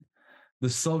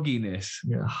sogginess.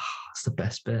 Yeah, it's the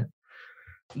best bit.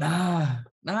 Nah,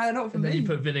 not for me. Then you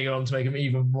put vinegar on to make them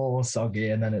even more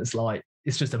soggy, and then it's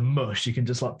just a mush. You can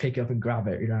just like pick up and grab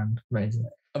it. Amazing.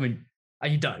 I mean,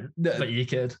 you don't, but you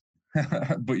could.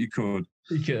 But you could.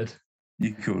 You could.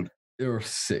 You could. You're a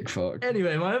sick fuck.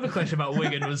 Anyway, my other question about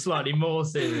Wigan was slightly more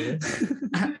serious,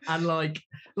 and like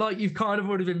like you've kind of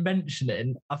already been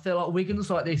mentioning, I feel like Wigan's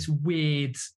like this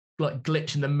weird, like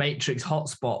glitch in the matrix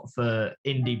hotspot for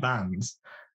indie bands.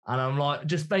 And I'm like,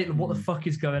 just basically, what the fuck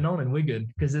is going on in Wigan?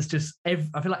 Because it's just, I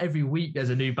feel like every week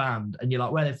there's a new band, and you're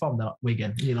like, where are they from? They're like,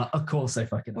 Wigan. And you're like, of course they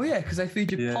fucking. Well, yeah, because they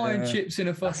feed you pie and chips in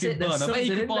a fucking bun. I bet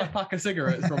you could buy a pack of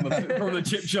cigarettes from the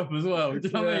chip shop as well. Do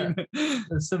you know what I mean?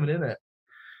 There's something in it.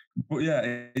 But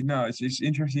yeah, no, it's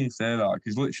interesting to say that,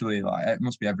 because literally, like, it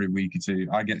must be every week or two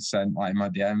I get sent like in my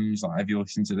DMs, like, have you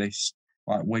listened to this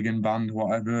like Wigan band,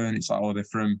 whatever? And it's like, oh, they're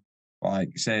from,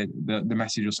 like, say the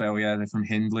message will say, oh yeah, they're from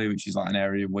Hindley, which is like an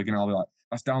area of Wigan. I'll be like,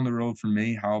 that's down the road from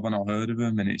me. How have I not heard of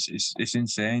them? And it's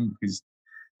insane, because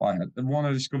like the one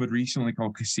I discovered recently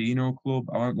called Casino Club,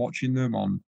 I went watching them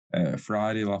on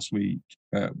Friday last week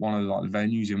at one of like the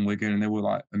venues in Wigan, and they were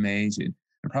like amazing.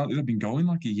 Apparently they've been going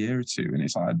like a year or two, and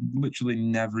it's like I'd literally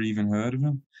never even heard of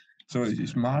them. So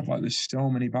it's mad. Like, there's so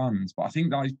many bands, but I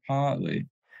think that is partly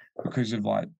because of,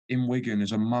 like, in Wigan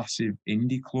there's a massive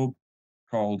indie club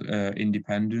called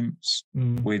Independence,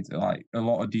 with like a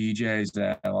lot of DJs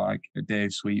there, like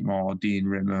Dave Sweetmore, Dean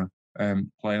Rimmer,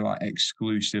 play like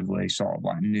exclusively sort of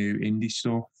like new indie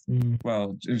stuff.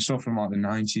 Well, and stuff from like the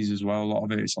 90s as well. A lot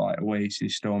of it's like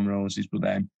Oasis, Stone Roses, but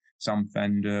then Sam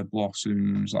Fender,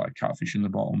 Blossoms, like Catfish and the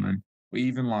Bottlemen. But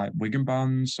even like Wigan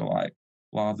bands, so like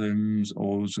Lathums,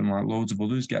 Us, and like loads of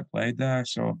others get played there.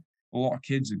 So a lot of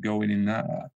kids are going in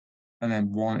there and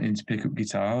then wanting to pick up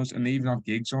guitars, and they even have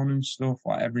gigs on and stuff.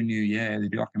 Like every new year, they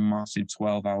do like a massive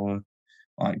 12-hour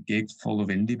like gig full of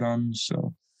indie bands.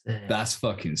 So that's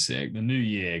fucking sick. The New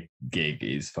Year gig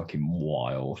is fucking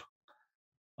wild.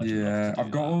 Yeah,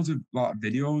 I've got loads of like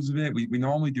videos of it. We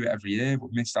normally do it every year, but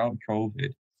we missed out on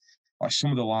COVID. Like some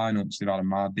of the lineups they've had are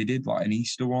mad. They did like an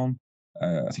Easter one,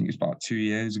 I think it was about 2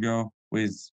 years ago,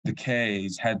 with the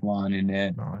K's headlining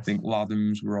it. Nice. I think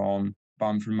Lathums were on.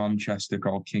 Band from Manchester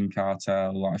called King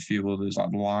Cartel, like a few others.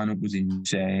 Like the lineup was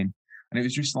insane, and it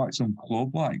was just like some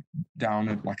club like down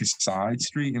at like a side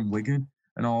street in Wigan,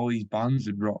 and all these bands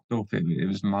had rocked up. It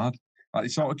was mad. Like they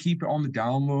sort of keep it on the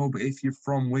down low, but if you're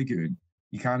from Wigan,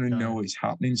 you kind of know it's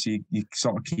happening, so you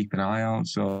sort of keep an eye out.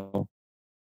 So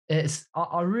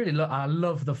I really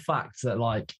love the fact that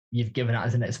like you've given it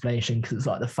as an explanation, because it's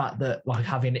like the fact that like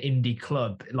having an indie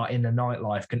club like in the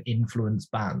nightlife can influence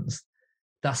bands.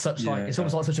 That's such like, it's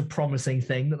almost like such a promising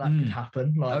thing that could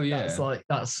happen. Like,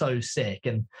 that's so sick.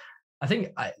 And I think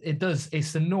it does,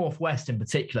 it's the Northwest in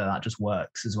particular that just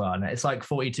works as well. And it's like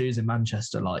 42s in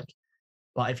Manchester. Like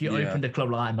if you opened a club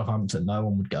like that in Northampton, no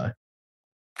one would go.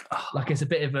 Like it's a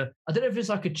bit of a, I don't know if it's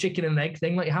like a chicken and egg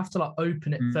thing. Like you have to like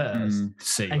open it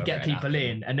first and get people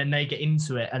in, and then they get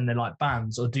into it and they're like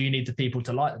bands, or do you need the people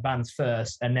to like the bands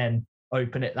first and then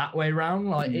open it that way around?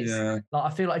 Like it's like, I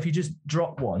feel like if you just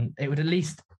drop one, it would at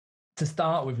least to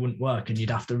start with wouldn't work, and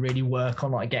you'd have to really work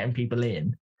on like getting people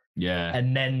in,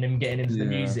 and then them getting into the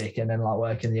music, and then like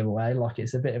working the other way. Like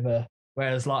it's a bit of a,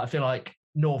 whereas like I feel like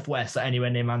Northwest, like anywhere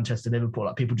near Manchester, Liverpool,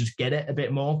 like people just get it a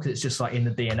bit more because it's just like in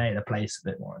the DNA of the place a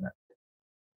bit more, isn't it?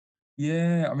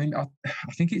 Yeah, I mean, I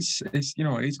think it's you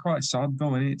know, it's quite sad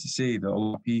though, isn't it, to see that a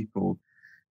lot of people,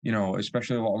 you know,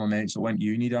 especially a lot of my mates that went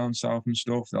uni down south and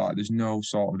stuff, like there's no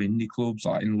sort of indie clubs.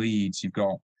 Like in Leeds, you've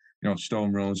got, you know,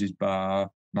 Stone Roses Bar.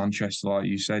 Manchester, like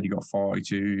you said, you've got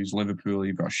 42s. Liverpool,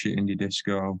 you've got shit indie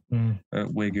disco.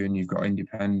 At Wigan, you've got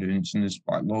Independence, and there's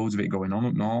like loads of it going on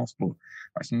up north, but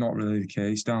that's not really the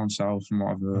case down south from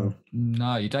what I've heard.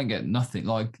 No, you don't get nothing.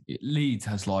 Like Leeds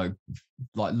has like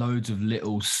loads of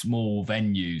little small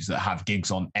venues that have gigs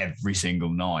on every single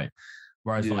night,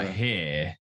 whereas like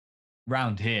here,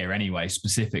 round here anyway,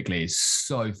 specifically, it's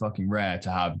so fucking rare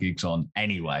to have gigs on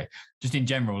anyway. Just in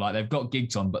general, like they've got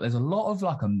gigs on, but there's a lot of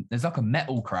there's a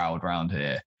metal crowd around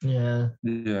here. Yeah.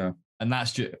 And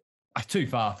that's just too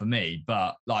far for me,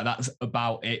 but like that's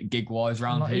about it gig wise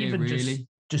around here, even really.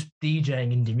 Just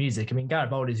DJing indie music. I mean,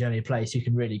 Garibaldi's the only place you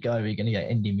can really go where you're going to get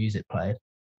indie music played.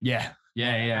 Yeah.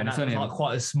 And it's only like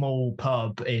quite a small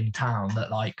pub in town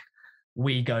that like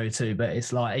we go to, but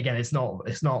it's like, again, it's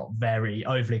not very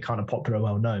overly kind of popular,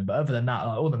 well known. But other than that,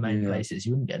 like all the main places,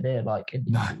 you wouldn't get near like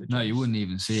indie. No, you wouldn't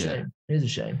even see it. It is a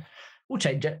shame. We'll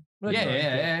change it.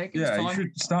 Yeah. You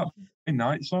should start putting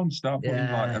nights on, start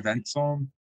putting like events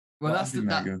on. Well,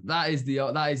 that is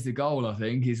the goal, I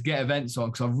think, is get events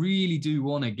on, because I really do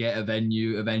want to get a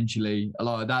venue eventually.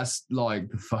 Like that's like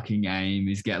the fucking aim,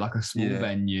 is get like a small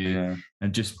venue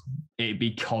and just it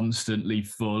be constantly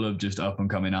full of just up and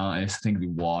coming artists. I think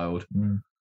it'd be wild.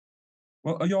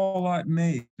 Well, are you all like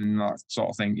me and that sort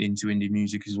of thing into indie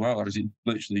music as well, or is it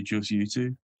literally just you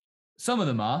two? Some of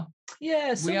them are.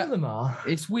 Yeah, some of them are.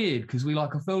 It's weird because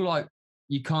I feel like,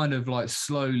 you kind of like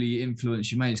slowly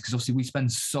influence your mates, because obviously we spend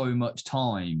so much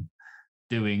time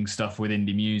doing stuff with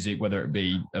indie music, whether it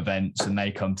be events and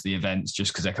they come to the events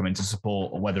just because they're coming to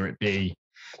support, or whether it be,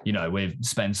 you know, we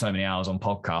spend so many hours on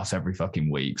podcasts every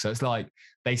fucking week. So it's like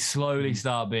they slowly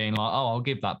start being like, oh, I'll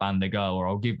give that band a go, or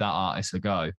I'll give that artist a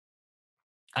go.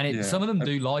 And some of them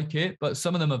do like it, but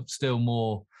some of them are still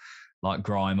more like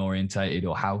grime orientated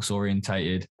or house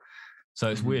orientated. So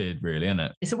it's weird, really, isn't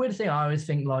it? It's a weird thing. I always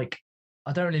think, like,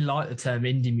 I don't really like the term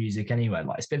indie music anyway.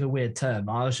 Like, it's a bit of a weird term.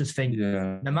 I was just thinking,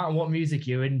 no matter what music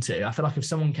you're into, I feel like if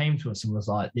someone came to us and was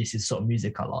like, this is sort of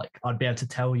music I like, I'd be able to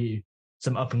tell you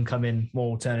some up and coming,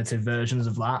 more alternative versions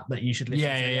of that you should listen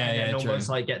to. And almost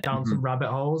like get down some rabbit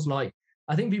holes. Like,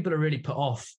 I think people are really put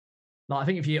off. Like, I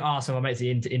think if you ask someone, mates,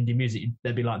 into indie music,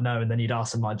 they'd be like, no. And then you'd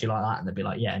ask them, like, do you like that? And they'd be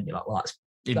like, yeah. And you're like, well, that's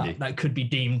that could be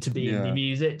deemed to be indie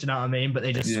music. Do you know what I mean? But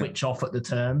they just switch off at the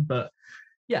term. But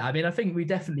yeah, I mean, I think we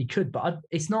definitely could, but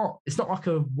it's not like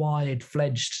a wide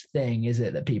fledged thing, is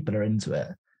it? That people are into it.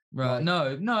 Right.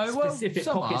 Like, no. Specific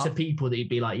pockets of people that you'd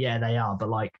be like, yeah, they are. But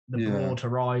like the broad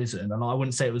horizon, and I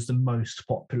wouldn't say it was the most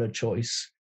popular choice.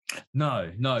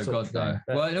 No, God, no.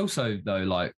 Well, and also though,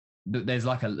 like there's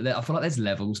like I feel like there's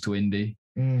levels to indie.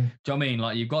 Do you know what I mean?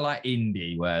 Like you've got like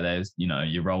indie where there's, you know,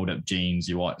 your rolled up jeans,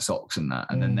 your white socks and that,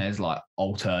 and then there's like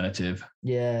alternative.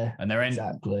 Yeah. And they're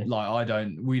exactly like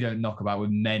we don't knock about with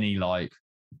many like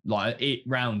it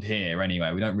round here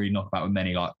anyway. We don't really knock about with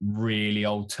many like really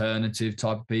alternative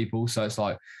type of people. So it's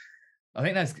like I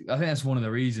think that's one of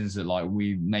the reasons that like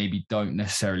we maybe don't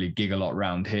necessarily gig a lot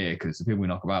around here, because the people we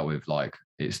knock about with, like,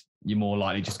 you're more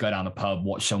likely just go down the pub,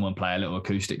 watch someone play a little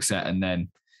acoustic set, and then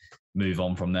move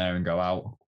on from there and go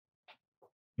out.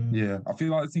 Yeah, I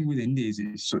feel like the thing with indies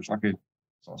is such like a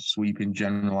sort of sweeping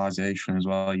generalization as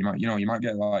well. You might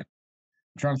get like,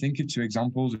 I'm trying to think of 2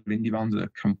 examples of indie bands that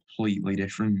are completely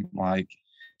different, like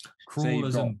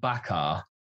Crawlers and Bakar.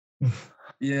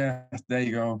 Yeah, there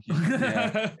you go.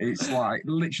 Yeah, it's like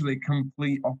literally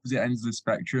complete opposite ends of the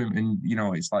spectrum, and you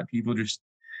know, it's like people just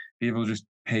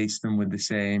paste them with the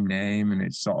same name, and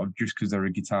it's sort of just because they're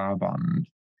a guitar band,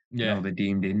 you know, they're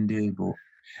deemed indie. But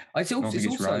it's also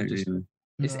right, just really.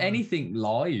 It's anything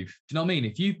live. Do you know what I mean?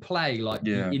 If you play like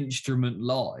the instrument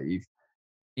live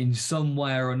in some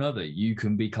way or another, you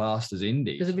can be classed as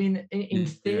indie. Because I mean, in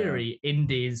theory,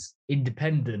 indie is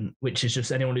independent, which is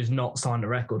just anyone who's not signed a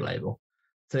record label.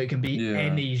 So it can be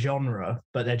any genre,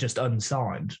 but they're just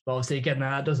unsigned. But obviously, again,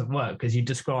 that doesn't work because you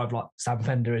describe like Sam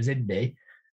Fender as indie,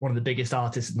 one of the biggest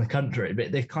artists in the country,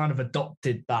 but they've kind of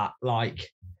adopted that like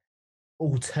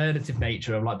alternative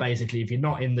nature of like, basically, if you're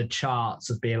not in the charts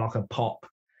of being like a pop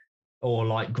or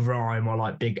like grime or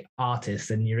like big artist,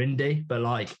 then you're indie, but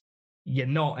like you're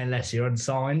not unless you're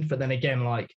unsigned. But then again,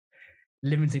 like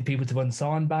limiting people to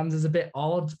unsigned bands is a bit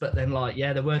odd, but then like,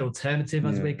 the word alternative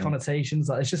has weird connotations.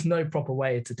 Like, it's just no proper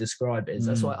way to describe it. So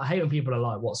that's why I hate when people are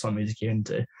like, what song music you're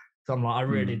into? So I'm like, I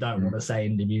really don't want to say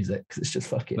indie music because it's just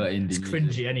fucking, it's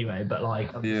cringy anyway. But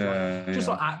like, just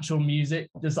like actual music,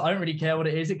 just I don't really care what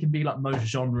it is. It can be like most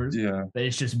genres, but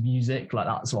it's just music. Like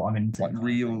that's what I'm into. Like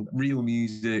real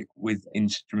music with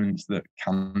instruments that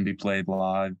can be played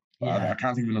live. I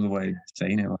can't think of another way of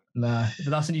saying it. No, but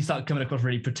that's when you start coming across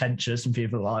really pretentious and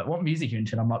people are like, what music are you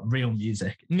into? And I'm like, real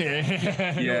music. You're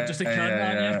just a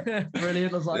cunt, man.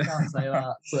 Brilliant. I was like, I can't say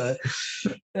that. So,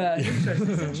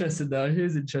 it's interesting though. It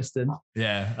is interesting.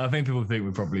 Yeah, I think people think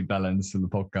we're probably balanced in the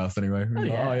podcast anyway.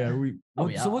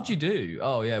 So what do you do?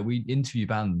 Oh, yeah, we interview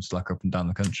bands like up and down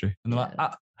the country. And they're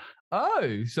like,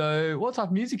 oh, so what type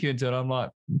of music are you into? And I'm like,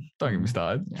 don't get me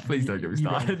started. Please don't get me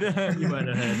started. You won't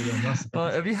have heard of them.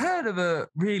 But have you heard of a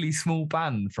really small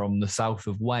band from the south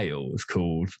of Wales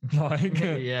called? Like,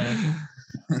 yeah,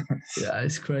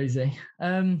 it's crazy.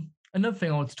 Another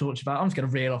thing I want to talk to you about, I'm just going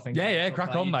to reel off.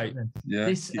 Crack on, mate. Yeah,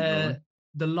 this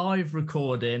the live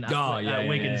recording at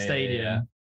Wigan Stadium.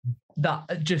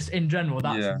 That just in general,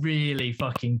 that's really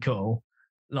fucking cool.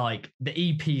 Like the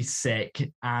EP's sick,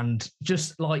 and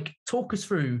just like talk us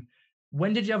through,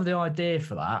 when did you have the idea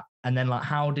for that, and then like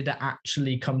how did it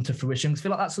actually come to fruition? Because I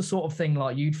feel like that's the sort of thing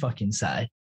like you'd fucking say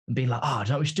and be like, do you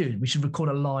know what we should do? We should record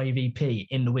a live EP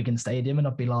in the Wigan Stadium, and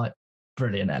I'd be like,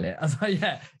 brilliant, Elliot. I was like,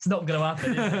 it's not going to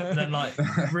happen. And then like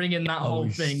bringing that whole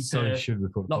thing to should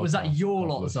record like, was that your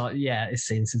lot's idea?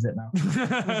 This is it now. Was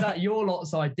that your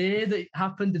lot's idea that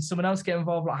happened? Did someone else get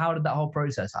involved? Like, how did that whole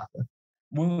process happen?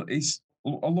 Well, it's a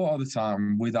lot of the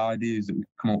time with ideas that we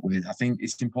come up with, I think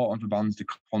it's important for bands to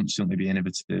constantly be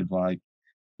innovative. Like,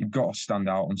 you've got to stand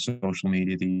out on social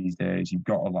media these days. You've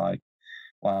got to like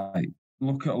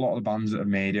look at a lot of the bands that have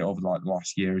made it over like the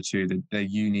last year or two. They're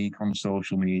unique on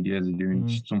social media. They're doing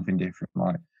something different.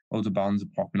 Like loads of bands are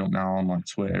popping up now on like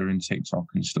Twitter and TikTok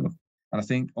and stuff. And I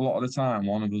think a lot of the time,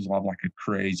 one of us will have like a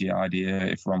crazy idea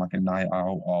if we're on like a night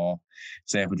out, or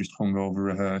say if we're just hungover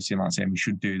rehearsing, like saying we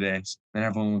should do this. Then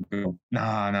everyone will go,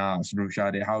 nah, it's a rubbish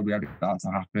idea. How do we get that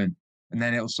to happen? And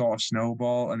then it'll sort of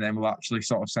snowball, and then we'll actually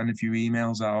sort of send a few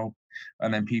emails out,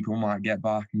 and then people might get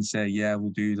back and say, yeah,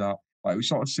 we'll do that. Like, it was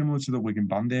sort of similar to the Wigan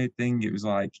Band-Aid thing. It was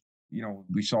like, you know,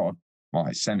 we sort of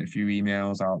like sent a few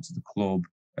emails out to the club,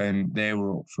 and they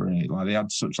were up for it. Like, they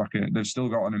had such like they've still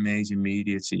got an amazing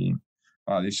media team.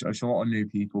 There's a lot of new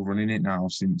people running it now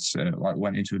since like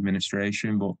went into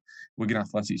administration, but Wigan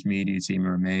Athletics media team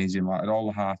are amazing. Like, at all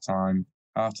the halftime,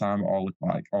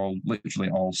 literally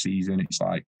all season, it's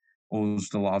like us,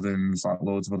 the Lathums, like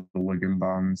loads of other Wigan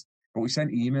bands. But we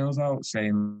sent emails out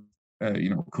saying,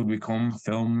 could we come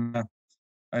film there?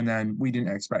 And then we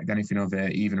didn't expect anything of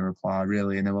it, even a reply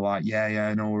really. And they were like,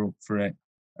 yeah, no, we're up for it.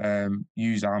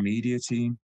 Use our media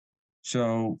team.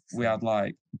 So we had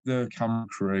like the camera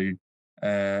crew,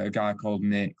 a guy called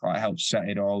Nick, like helped set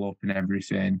it all up and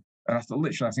everything. And I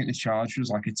think the charge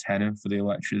was like £10 for the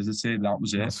electricity. That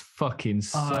was it. That's fucking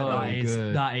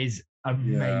good. That is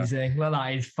amazing. Yeah. Well,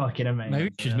 that is fucking amazing. Maybe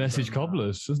we should message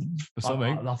Cobblers for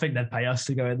something. I think they'd pay us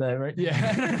to go in there, right?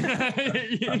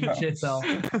 Yeah. Shit off.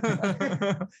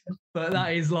 But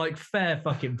that is like fair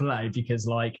fucking play, because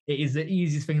like it is the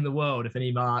easiest thing in the world if an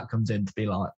email out comes in to be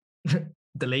like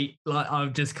delete. Like,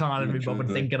 I've just kind of been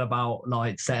bothered thinking about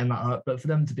like setting that up, but for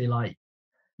them to be like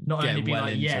not only be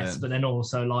like yes, but then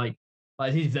also like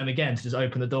it's easy for them again to just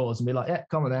open the doors and be like, yeah,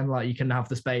 come on then, like you can have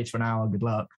the space for an hour, good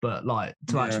luck. But like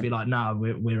to actually be like, no,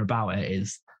 we're about it,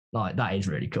 is like, that is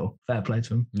really cool. Fair play to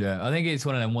them. Yeah, I think it's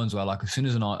one of them ones where like as soon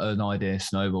as an idea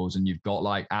snowballs and you've got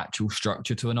like actual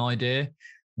structure to an idea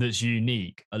that's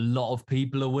unique, a lot of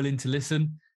people are willing to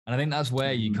listen. And I think that's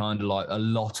where you kind of like, a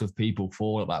lot of people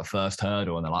fall at that first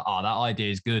hurdle and they're like, oh, that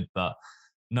idea is good, but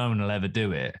no one will ever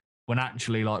do it. When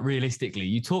actually, like, realistically,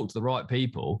 you talk to the right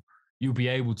people, you'll be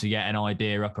able to get an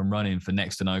idea up and running for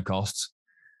next to no costs.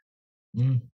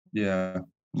 Yeah,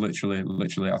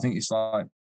 literally. I think it's like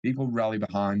people rally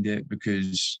behind it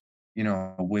because, you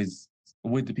know, with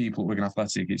the people at Wigan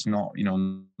Athletic, it's not, you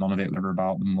know, none of it ever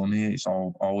about the money. It's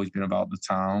always been about the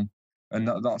town. And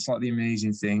that's like the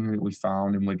amazing thing that we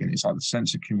found in Wigan. It's like the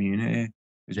sense of community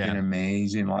has been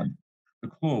amazing. Like the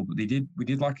club, we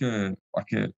did like an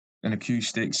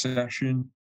acoustic session,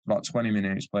 about 20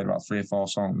 minutes, played about 3 or 4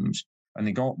 songs, and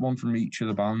they got one from each of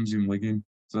the bands in Wigan.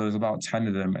 So there's about 10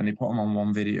 of them, and they put them on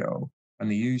one video, and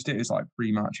they used it as like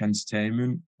pre-match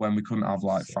entertainment when we couldn't have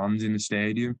like fans in the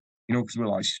stadium, you know, because we're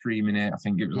like streaming it. I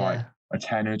think it was like a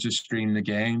tenner to stream the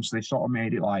game. So they sort of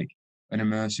made it like an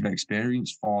immersive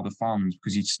experience for the fans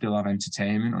because you'd still have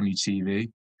entertainment on your TV.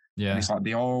 Yeah. And it's like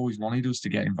they always wanted us to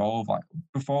get involved. Like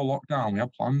before lockdown, we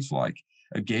had plans for like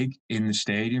a gig in the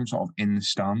stadium, sort of in the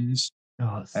stands.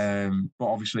 But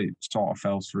obviously it sort of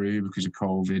fell through because of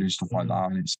COVID and stuff like that.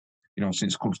 And it's, you know,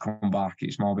 since clubs come back,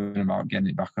 it's more been about getting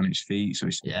it back on its feet. So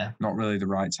it's not really the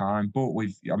right time. But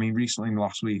recently in the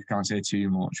last week, I can't say too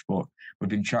much, but we've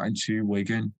been chatting to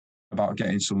Wigan about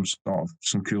getting some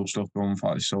cool stuff going for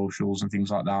like the socials and things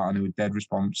like that. And they were dead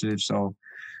responsive. So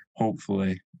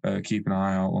hopefully keep an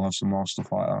eye out. We'll have some more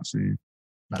stuff like that soon.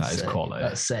 That is quality.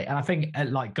 That's sick. And I think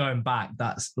like going back,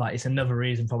 that's like, it's another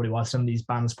reason probably why some of these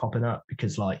bands popping up,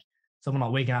 because like someone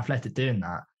like Wigan Athletic doing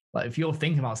that, like if you're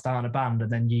thinking about starting a band and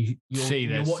then you're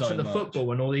watching the football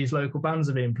when all these local bands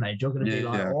are being played, you're going to be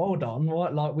like, oh, hold on,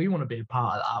 what? Like we want to be a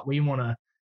part of that. We want to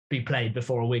be played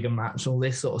before a Wigan match, all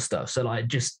this sort of stuff. So like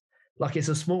just like it's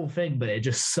a small thing, but it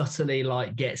just subtly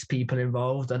like gets people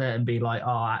involved in it and be like,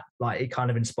 like it kind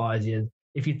of inspires you.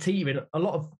 If you're teaming, a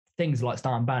lot of things like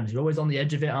starting bands, you're always on the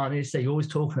edge of it, aren't you? So you're always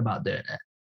talking about doing it,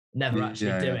 never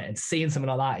actually do it. And seeing something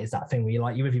like that is that thing where you're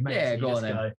like, you with your mates,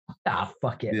 go,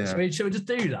 fuck it. Yeah. Shall we just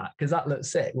do that? Because that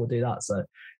looks sick. We'll do that. So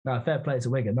no, fair play to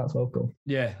Wigan. That's well cool.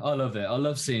 Yeah, I love it. I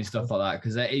love seeing stuff like that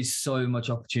because there is so much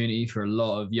opportunity for a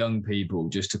lot of young people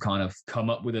just to kind of come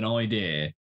up with an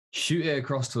idea, shoot it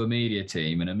across to a media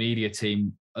team, and a media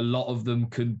team, a lot of them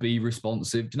could be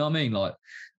responsive. Do you know what I mean? Like,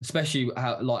 especially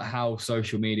how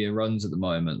social media runs at the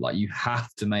moment. Like, you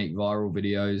have to make viral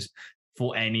videos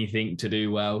for anything to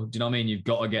do well. Do you know what I mean? You've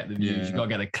got to get the views, you've got to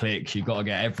get the clicks, you've got to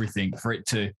get everything for it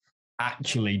to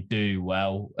actually do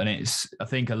well. And I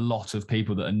think a lot of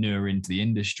people that are newer into the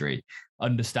industry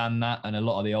understand that, and a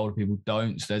lot of the older people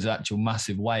don't. So there's an actual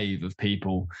massive wave of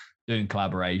people doing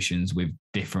collaborations with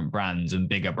different brands and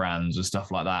bigger brands and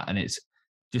stuff like that. And it's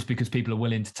just because people are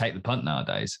willing to take the punt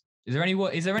nowadays. Is there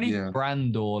any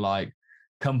brand or like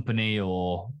company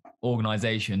or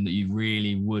organization that you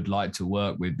really would like to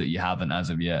work with that you haven't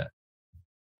as of yet?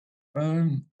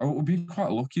 We've been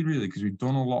quite lucky really because we've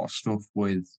done a lot of stuff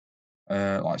with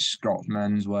like Scott's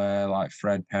Menswear, like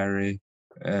Fred Perry,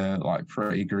 like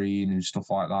Pretty Green and stuff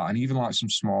like that, and even like some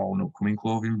small and upcoming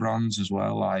clothing brands as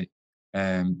well. Like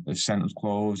they've sent us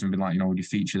clothes and been like, would you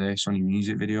feature this on your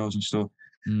music videos and stuff?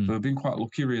 So we've been quite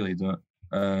lucky really that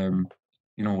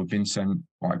we've been sent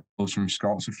like clothes from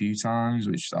Scott's a few times,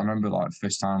 which I remember like the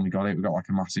first time we got like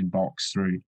a massive box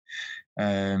through.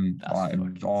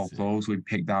 Like all clothes we'd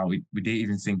picked out. We didn't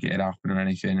even think it had happened or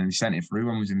anything, and he sent it through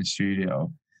when we was in the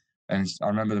studio. And I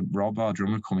remember Rob, our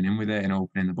drummer, coming in with it and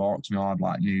opening the box. And we all had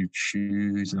like new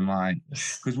shoes and like,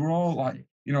 because we're all like,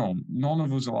 none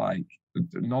of us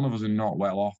are not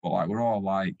well off, but like we're all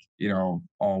like,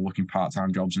 all working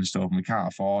part-time jobs and stuff, and we can't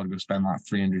afford to go spend like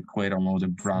 300 quid on loads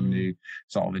of brand new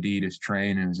sort of Adidas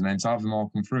trainers, and then to have them all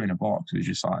come through in a box, it was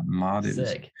just like mad. It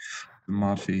was a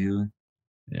mad feeling.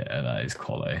 Yeah, that is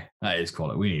quality.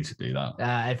 We need to do that.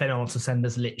 If anyone wants to send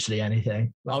us literally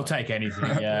anything, I'll take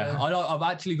anything. Yeah, I've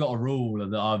actually got a rule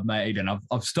that I've made, and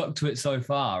I've stuck to it so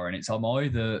far. And it's I'm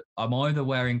either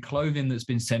wearing clothing that's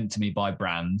been sent to me by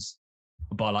brands,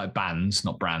 by like bands,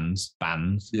 not brands,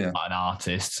 bands, like an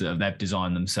artist that they've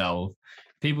designed themselves.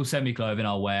 People send me clothing,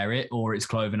 I'll wear it, or it's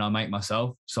clothing I make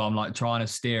myself. So I'm like trying to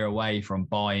steer away from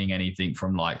buying anything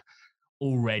from like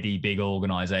already big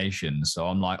organizations. So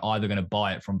I'm like either going to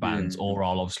buy it from bands or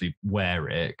I'll obviously wear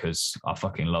it because I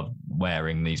fucking love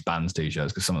wearing these bands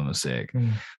t-shirts because some of them are sick.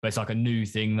 But it's like a new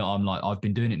thing that I'm like, I've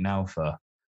been doing it now for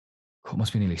it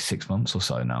must be nearly 6 months or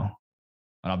so now,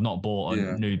 and I've not bought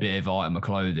a new bit of item of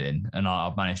clothing, and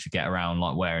I've managed to get around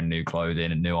like wearing new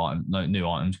clothing and new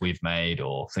items we've made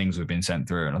or things we've been sent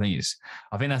through. And I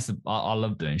think I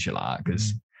love doing shit like that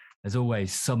because there's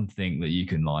always something that you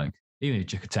can like, even if you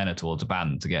chuck a tenner towards a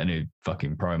band to get a new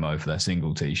fucking promo for their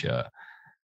single t-shirt,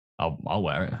 I'll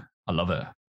wear it. I love it.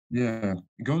 Yeah,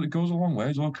 it goes a long way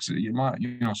as well, because you might,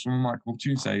 someone might come up to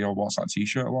you and say, "Oh, what's that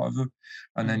t-shirt or whatever,"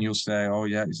 and then you'll say, "Oh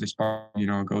yeah, it's this band,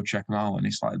 go check them out," and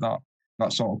it's like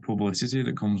that sort of publicity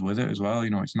that comes with it as well.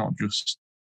 It's not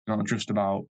just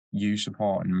about you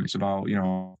supporting them; it's about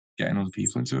getting other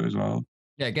people into it as well.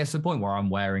 Yeah, it gets to the point where I'm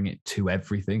wearing it to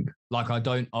everything. Like I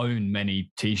don't own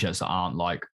many t-shirts that aren't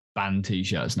like band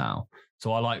t-shirts now,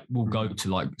 so I will go to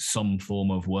like some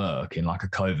form of work in like a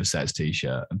Facades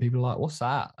t-shirt, and people are like, "What's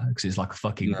that?" Because it's like a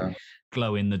fucking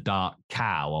glow in the dark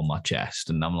cow on my chest,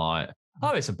 and I'm like, "Oh,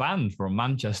 it's a band from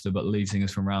Manchester, but the lead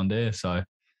singer's from around here, so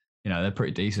they're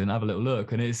pretty decent. Have a little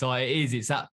look." And it's like it's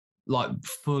that like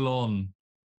full on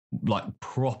like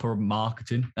proper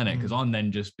marketing, isn't it? Because I'm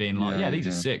then just being like, "Yeah, these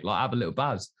are sick. Like have a little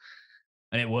buzz,"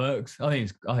 and it works. I think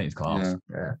it's class.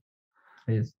 Yeah,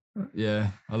 it is.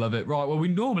 Yeah, I love it. Right. Well, we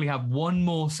normally have one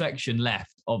more section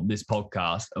left of this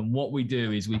podcast. And what we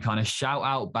do is we kind of shout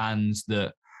out bands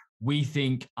that we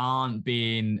think aren't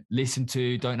being listened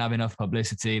to, don't have enough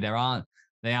publicity. They aren't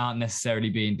necessarily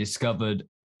being discovered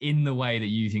in the way that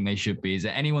you think they should be. Is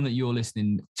there anyone that you're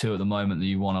listening to at the moment that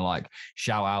you want to like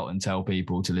shout out and tell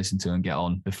people to listen to and get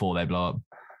on before they blow up?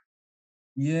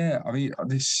 Yeah, I mean,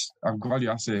 I'm glad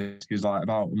you asked this because like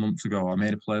about a month ago, I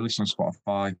made a playlist on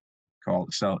Spotify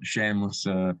called shameless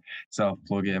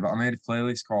self-plug here, but I made a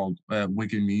playlist called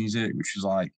Wigan Music, which is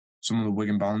like some of the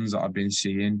Wigan bands that I've been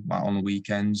seeing like on the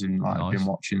weekends and like I've been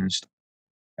watching and stuff.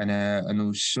 And there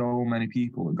was so many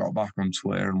people that got back on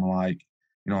Twitter and were like,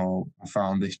 I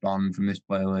found this band from this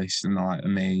playlist and like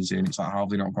amazing. It's like, how have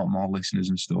they not got more listeners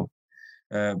and stuff?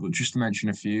 But just to mention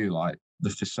a few, like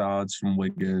the Facades from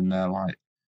Wigan,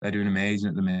 they're doing amazing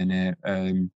at the minute.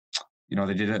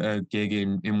 They did a gig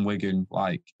in Wigan,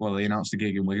 they announced a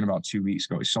gig in Wigan about 2 weeks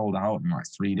ago. It sold out in like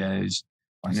 3 days,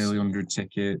 like nearly 100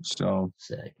 tickets. So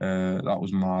that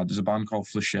was mad. There's a band called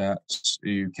Flechettes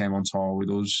who came on tour with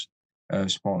us,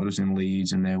 supported us in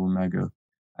Leeds, and they were mega.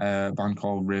 A band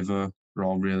called River, they're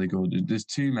all really good. There's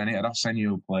too many. I'd have to send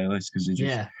you a playlist because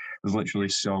there's literally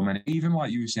so many. Even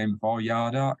like you were saying before,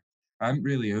 Yardak, I haven't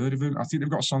really heard of them. I think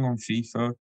they've got a song on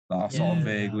FIFA that I sort of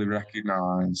vaguely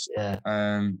recognise. Yeah.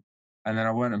 And then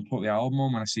I went and put the album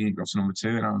on when I seen it got to number 2,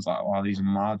 and I was like, "Wow, these are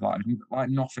mad!" Like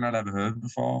nothing I'd ever heard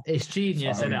before. It's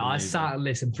genius, isn't it? I sat and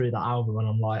listened through that album, and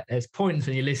I'm like, there's points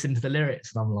when you listen to the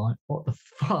lyrics, and I'm like, "What the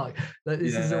fuck?" Like,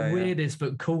 this is the weirdest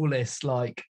but coolest,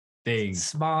 like,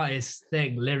 smartest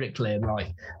thing lyrically, and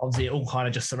like, obviously, it all kind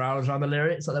of just surrounds around the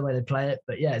lyrics, like the way they play it.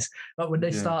 But yeah, it's like when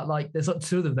they start, like, there's like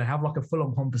 2 of them, they have like a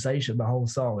full-on conversation the whole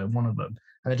song in one of them.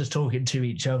 And they're just talking to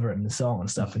each other in the song and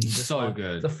stuff. And you're just so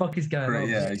good. The fuck is going on?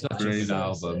 Yeah, it's such a good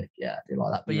album. Yeah, I do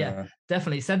like that. But yeah,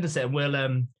 definitely send us it,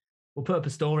 and we'll put up a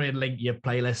story and link your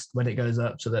playlist when it goes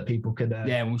up so that people can.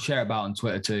 Yeah, we'll share it about on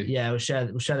Twitter too. Yeah, we'll share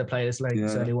the playlist link.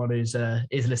 So anyone who's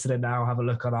is listening now, have a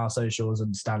look on our socials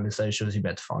and Stanley socials. You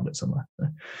better find it somewhere.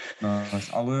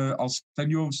 Nice. I'll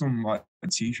send you over some like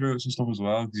t-shirts and stuff as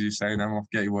well because you're saying them. I'll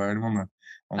get you wearing them on the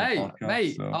podcast. Hey,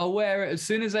 mate, so. I'll wear it as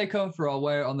soon as they come through. I'll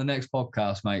wear it on the next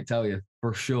podcast, mate. Tell you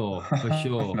for sure.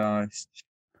 Nice.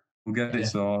 We'll get it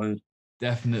sorted.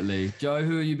 Definitely. Joe,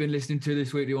 who have you been listening to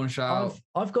this week? Do you want to shout out?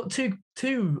 I've got two.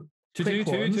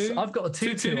 I've got a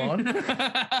two on.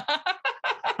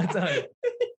 I don't.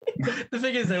 The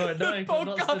thing is, they won't know.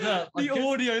 The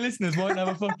audio listeners won't have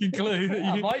a fucking clue that you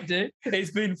I might do.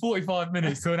 It's been 45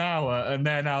 minutes to an hour, and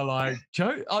they're now like,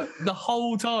 Joe, the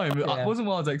whole time. It wasn't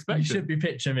what I was expecting. You should be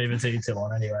picturing me with two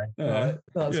on anyway. Right?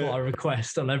 That's what I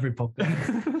request on every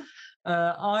podcast.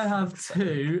 I have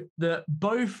two that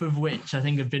both of which I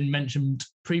think have been mentioned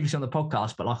previously on the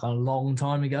podcast, but like a long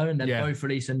time ago, and they're both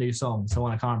releasing new songs, so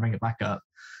I can't bring it back up.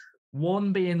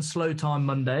 One being Slow Time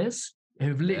Mondays,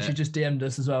 who've literally just DM'd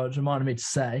us as well, which reminded me to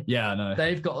say. Yeah, I know.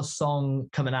 They've got a song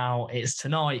coming out. It's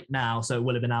tonight now, so it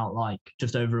will have been out like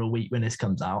just over a week when this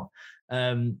comes out.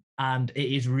 And it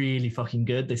is really fucking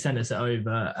good. They sent us it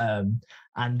over,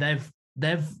 and they've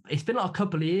it's been like a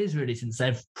couple of years really since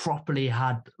they've properly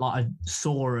had, like, I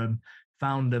saw them,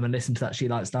 found them and listened to that She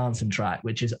Likes Dancing track,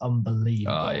 which is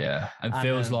unbelievable. Oh yeah. And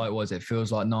feels like, it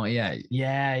feels like 98.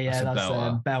 Yeah, that's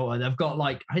a belter. They've got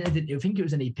like, I think it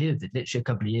was an EP they did literally a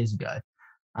couple of years ago,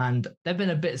 and they've been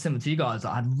a bit similar to you guys.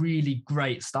 I had really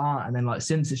great start, and then like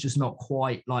since it's just not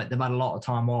quite, like they've had a lot of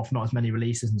time off, not as many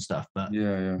releases and stuff, but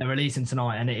they're releasing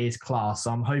tonight and it is class.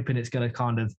 So I'm hoping it's going to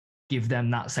kind of give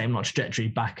them that same trajectory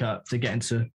back up to get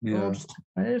into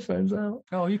headphones out.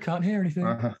 Oh, you can't hear anything.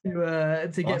 To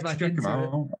get back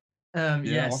into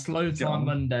it. Slow Time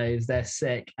Mondays, they're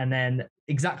sick. And then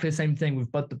exactly the same thing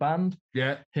with Bud the Band.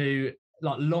 Yeah. Who,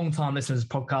 like, long time listeners to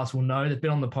the podcast will know, they've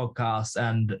been on the podcast,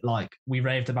 and like we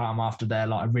raved about them after their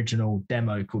like original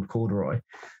demo called Corduroy.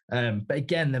 But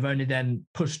again, they've only then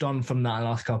pushed on from that in the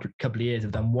last couple of years.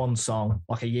 They've done one song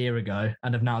like a year ago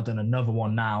and have now done another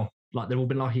one now. Like they've all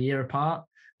been like a year apart.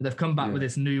 But they've come back with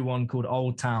this new one called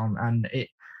Old Town, and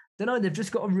they've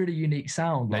just got a really unique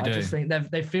sound. Like, I just think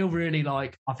they feel really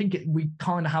like, I think we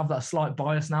kind of have that slight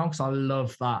bias now because I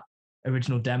love that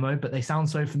original demo, but they sound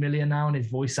so familiar now, and his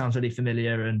voice sounds really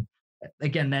familiar. And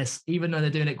again, even though they're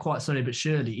doing it quite slowly but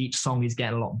surely, each song is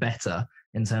getting a lot better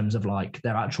in terms of like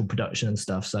their actual production and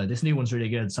stuff. So this new one's really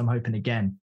good. So I'm hoping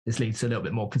again this leads to a little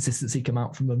bit more consistency come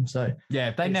out from them. So yeah,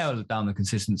 if they nail down the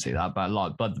consistency, that band,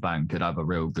 like Bud the Band, could have a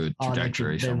real good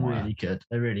trajectory. They're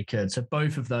really good. So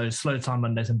both of those, Slow Time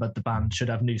Mondays and Bud the Band, should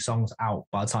have new songs out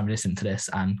by the time you listen to this,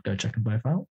 and go check them both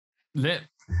out. Lit.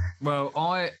 Well,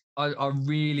 I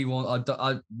really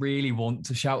want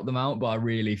to shout them out, but I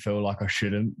really feel like I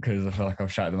shouldn't, because I feel like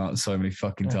I've shouted them out so many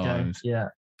fucking times. Yeah.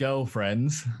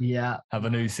 Girlfriends have a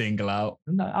new single out.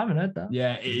 No, I haven't heard that.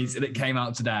 Yeah, it is. It came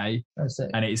out today. That's it.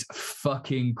 And it's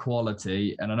fucking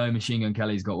quality. And I know Machine Gun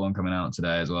Kelly's got one coming out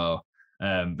today as well.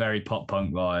 Very pop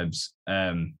punk vibes.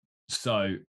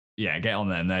 So yeah, get on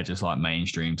them. They're just like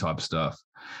mainstream type of stuff.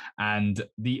 And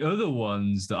the other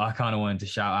ones that I kind of wanted to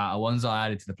shout out are ones I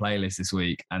added to the playlist this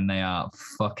week, and they are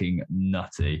fucking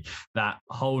nutty. That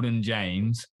Holden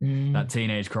James, that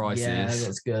Teenage Crisis. Yeah,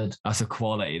 that's good. That's a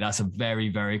quality. That's a very,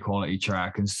 very quality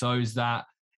track. And so's that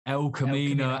El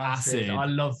Camino Acid. I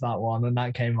love that one, and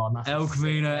that came on. El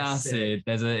Camino Acid.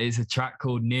 It's a track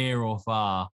called Near or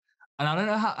Far. And I don't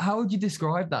know, how would you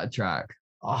describe that track?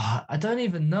 Oh, I don't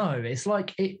even know. It's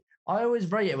like I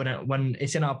always rate it when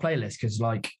it's in our playlist, because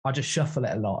like I just shuffle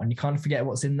it a lot and you kind of forget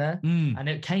what's in there. And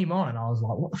it came on and I was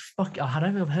like, what the fuck? I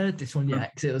hadn't even heard this one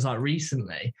yet, because it was like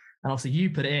recently. And also you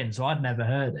put it in, so I'd never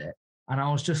heard it. And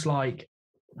I was just like,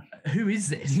 who is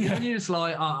this? And you're just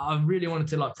like, I really wanted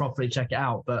to like properly check it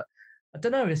out. But I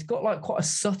don't know, it's got like quite a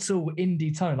subtle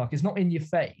indie tone. Like it's not in your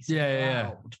face.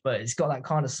 Yeah. But it's got that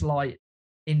kind of slight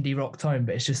indie rock tone,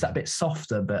 but it's just that bit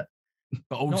softer, but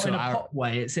also not in a pop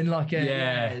way. It's in like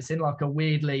it's in like a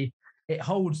weirdly, it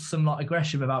holds some like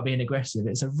aggression without being aggressive.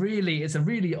 It's a really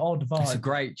odd vibe. It's a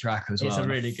great track as well. It's a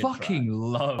really good fucking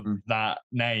track. Love that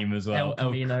name as well. El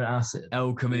Camino Acid.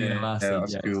 El Camino Acid. Yeah,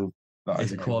 that's cool.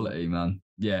 It's quality, man.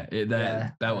 Yeah,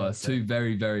 they're two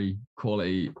very, very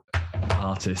quality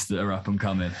artists that are up and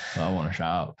coming. I want to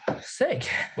shout out. Sick.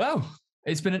 Well,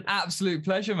 it's been an absolute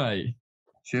pleasure, mate.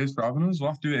 Cheers for having us. We'll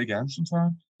have to do it again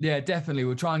sometime. Yeah, definitely.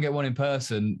 We'll try and get one in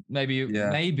person.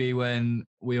 Maybe when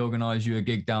we organise you a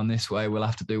gig down this way, we'll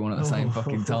have to do one at the same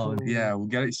fucking time. Yeah, we'll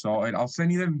get it sorted. I'll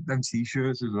send you them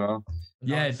t-shirts as well.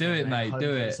 Yeah, do it, mate.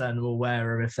 Do it. We'll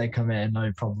wear them if they come in,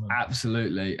 no problem.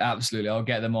 Absolutely. I'll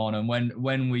get them on. And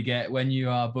when you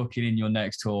are booking in your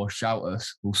next tour, shout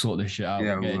us. We'll sort this shit out.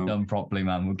 We'll get it done properly,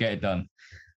 man. We'll get it done.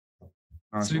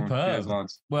 Nice. Superb.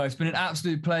 Well, it's been an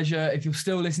absolute pleasure. If you're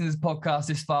still listening to this podcast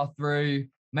this far through,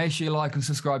 make sure you like and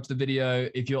subscribe to the video.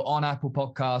 If you're on Apple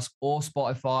Podcasts or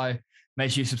Spotify,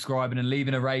 make sure you're subscribing and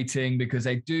leaving a rating because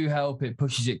they do help. It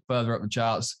pushes it further up the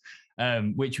charts,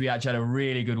 which we actually had a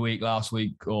really good week last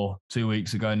week or 2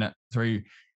 weeks ago,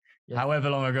 however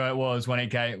long ago it was when it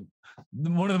came.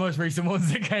 One of the most recent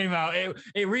ones that came out,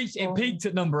 it peaked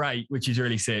at number 8, which is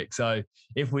really sick. So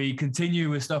if we continue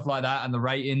with stuff like that and the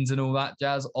ratings and all that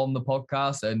jazz on the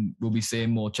podcast, then we'll be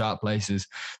seeing more chart places.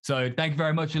 So thank you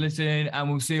very much for listening, and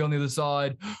we'll see you on the other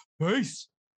side. Peace.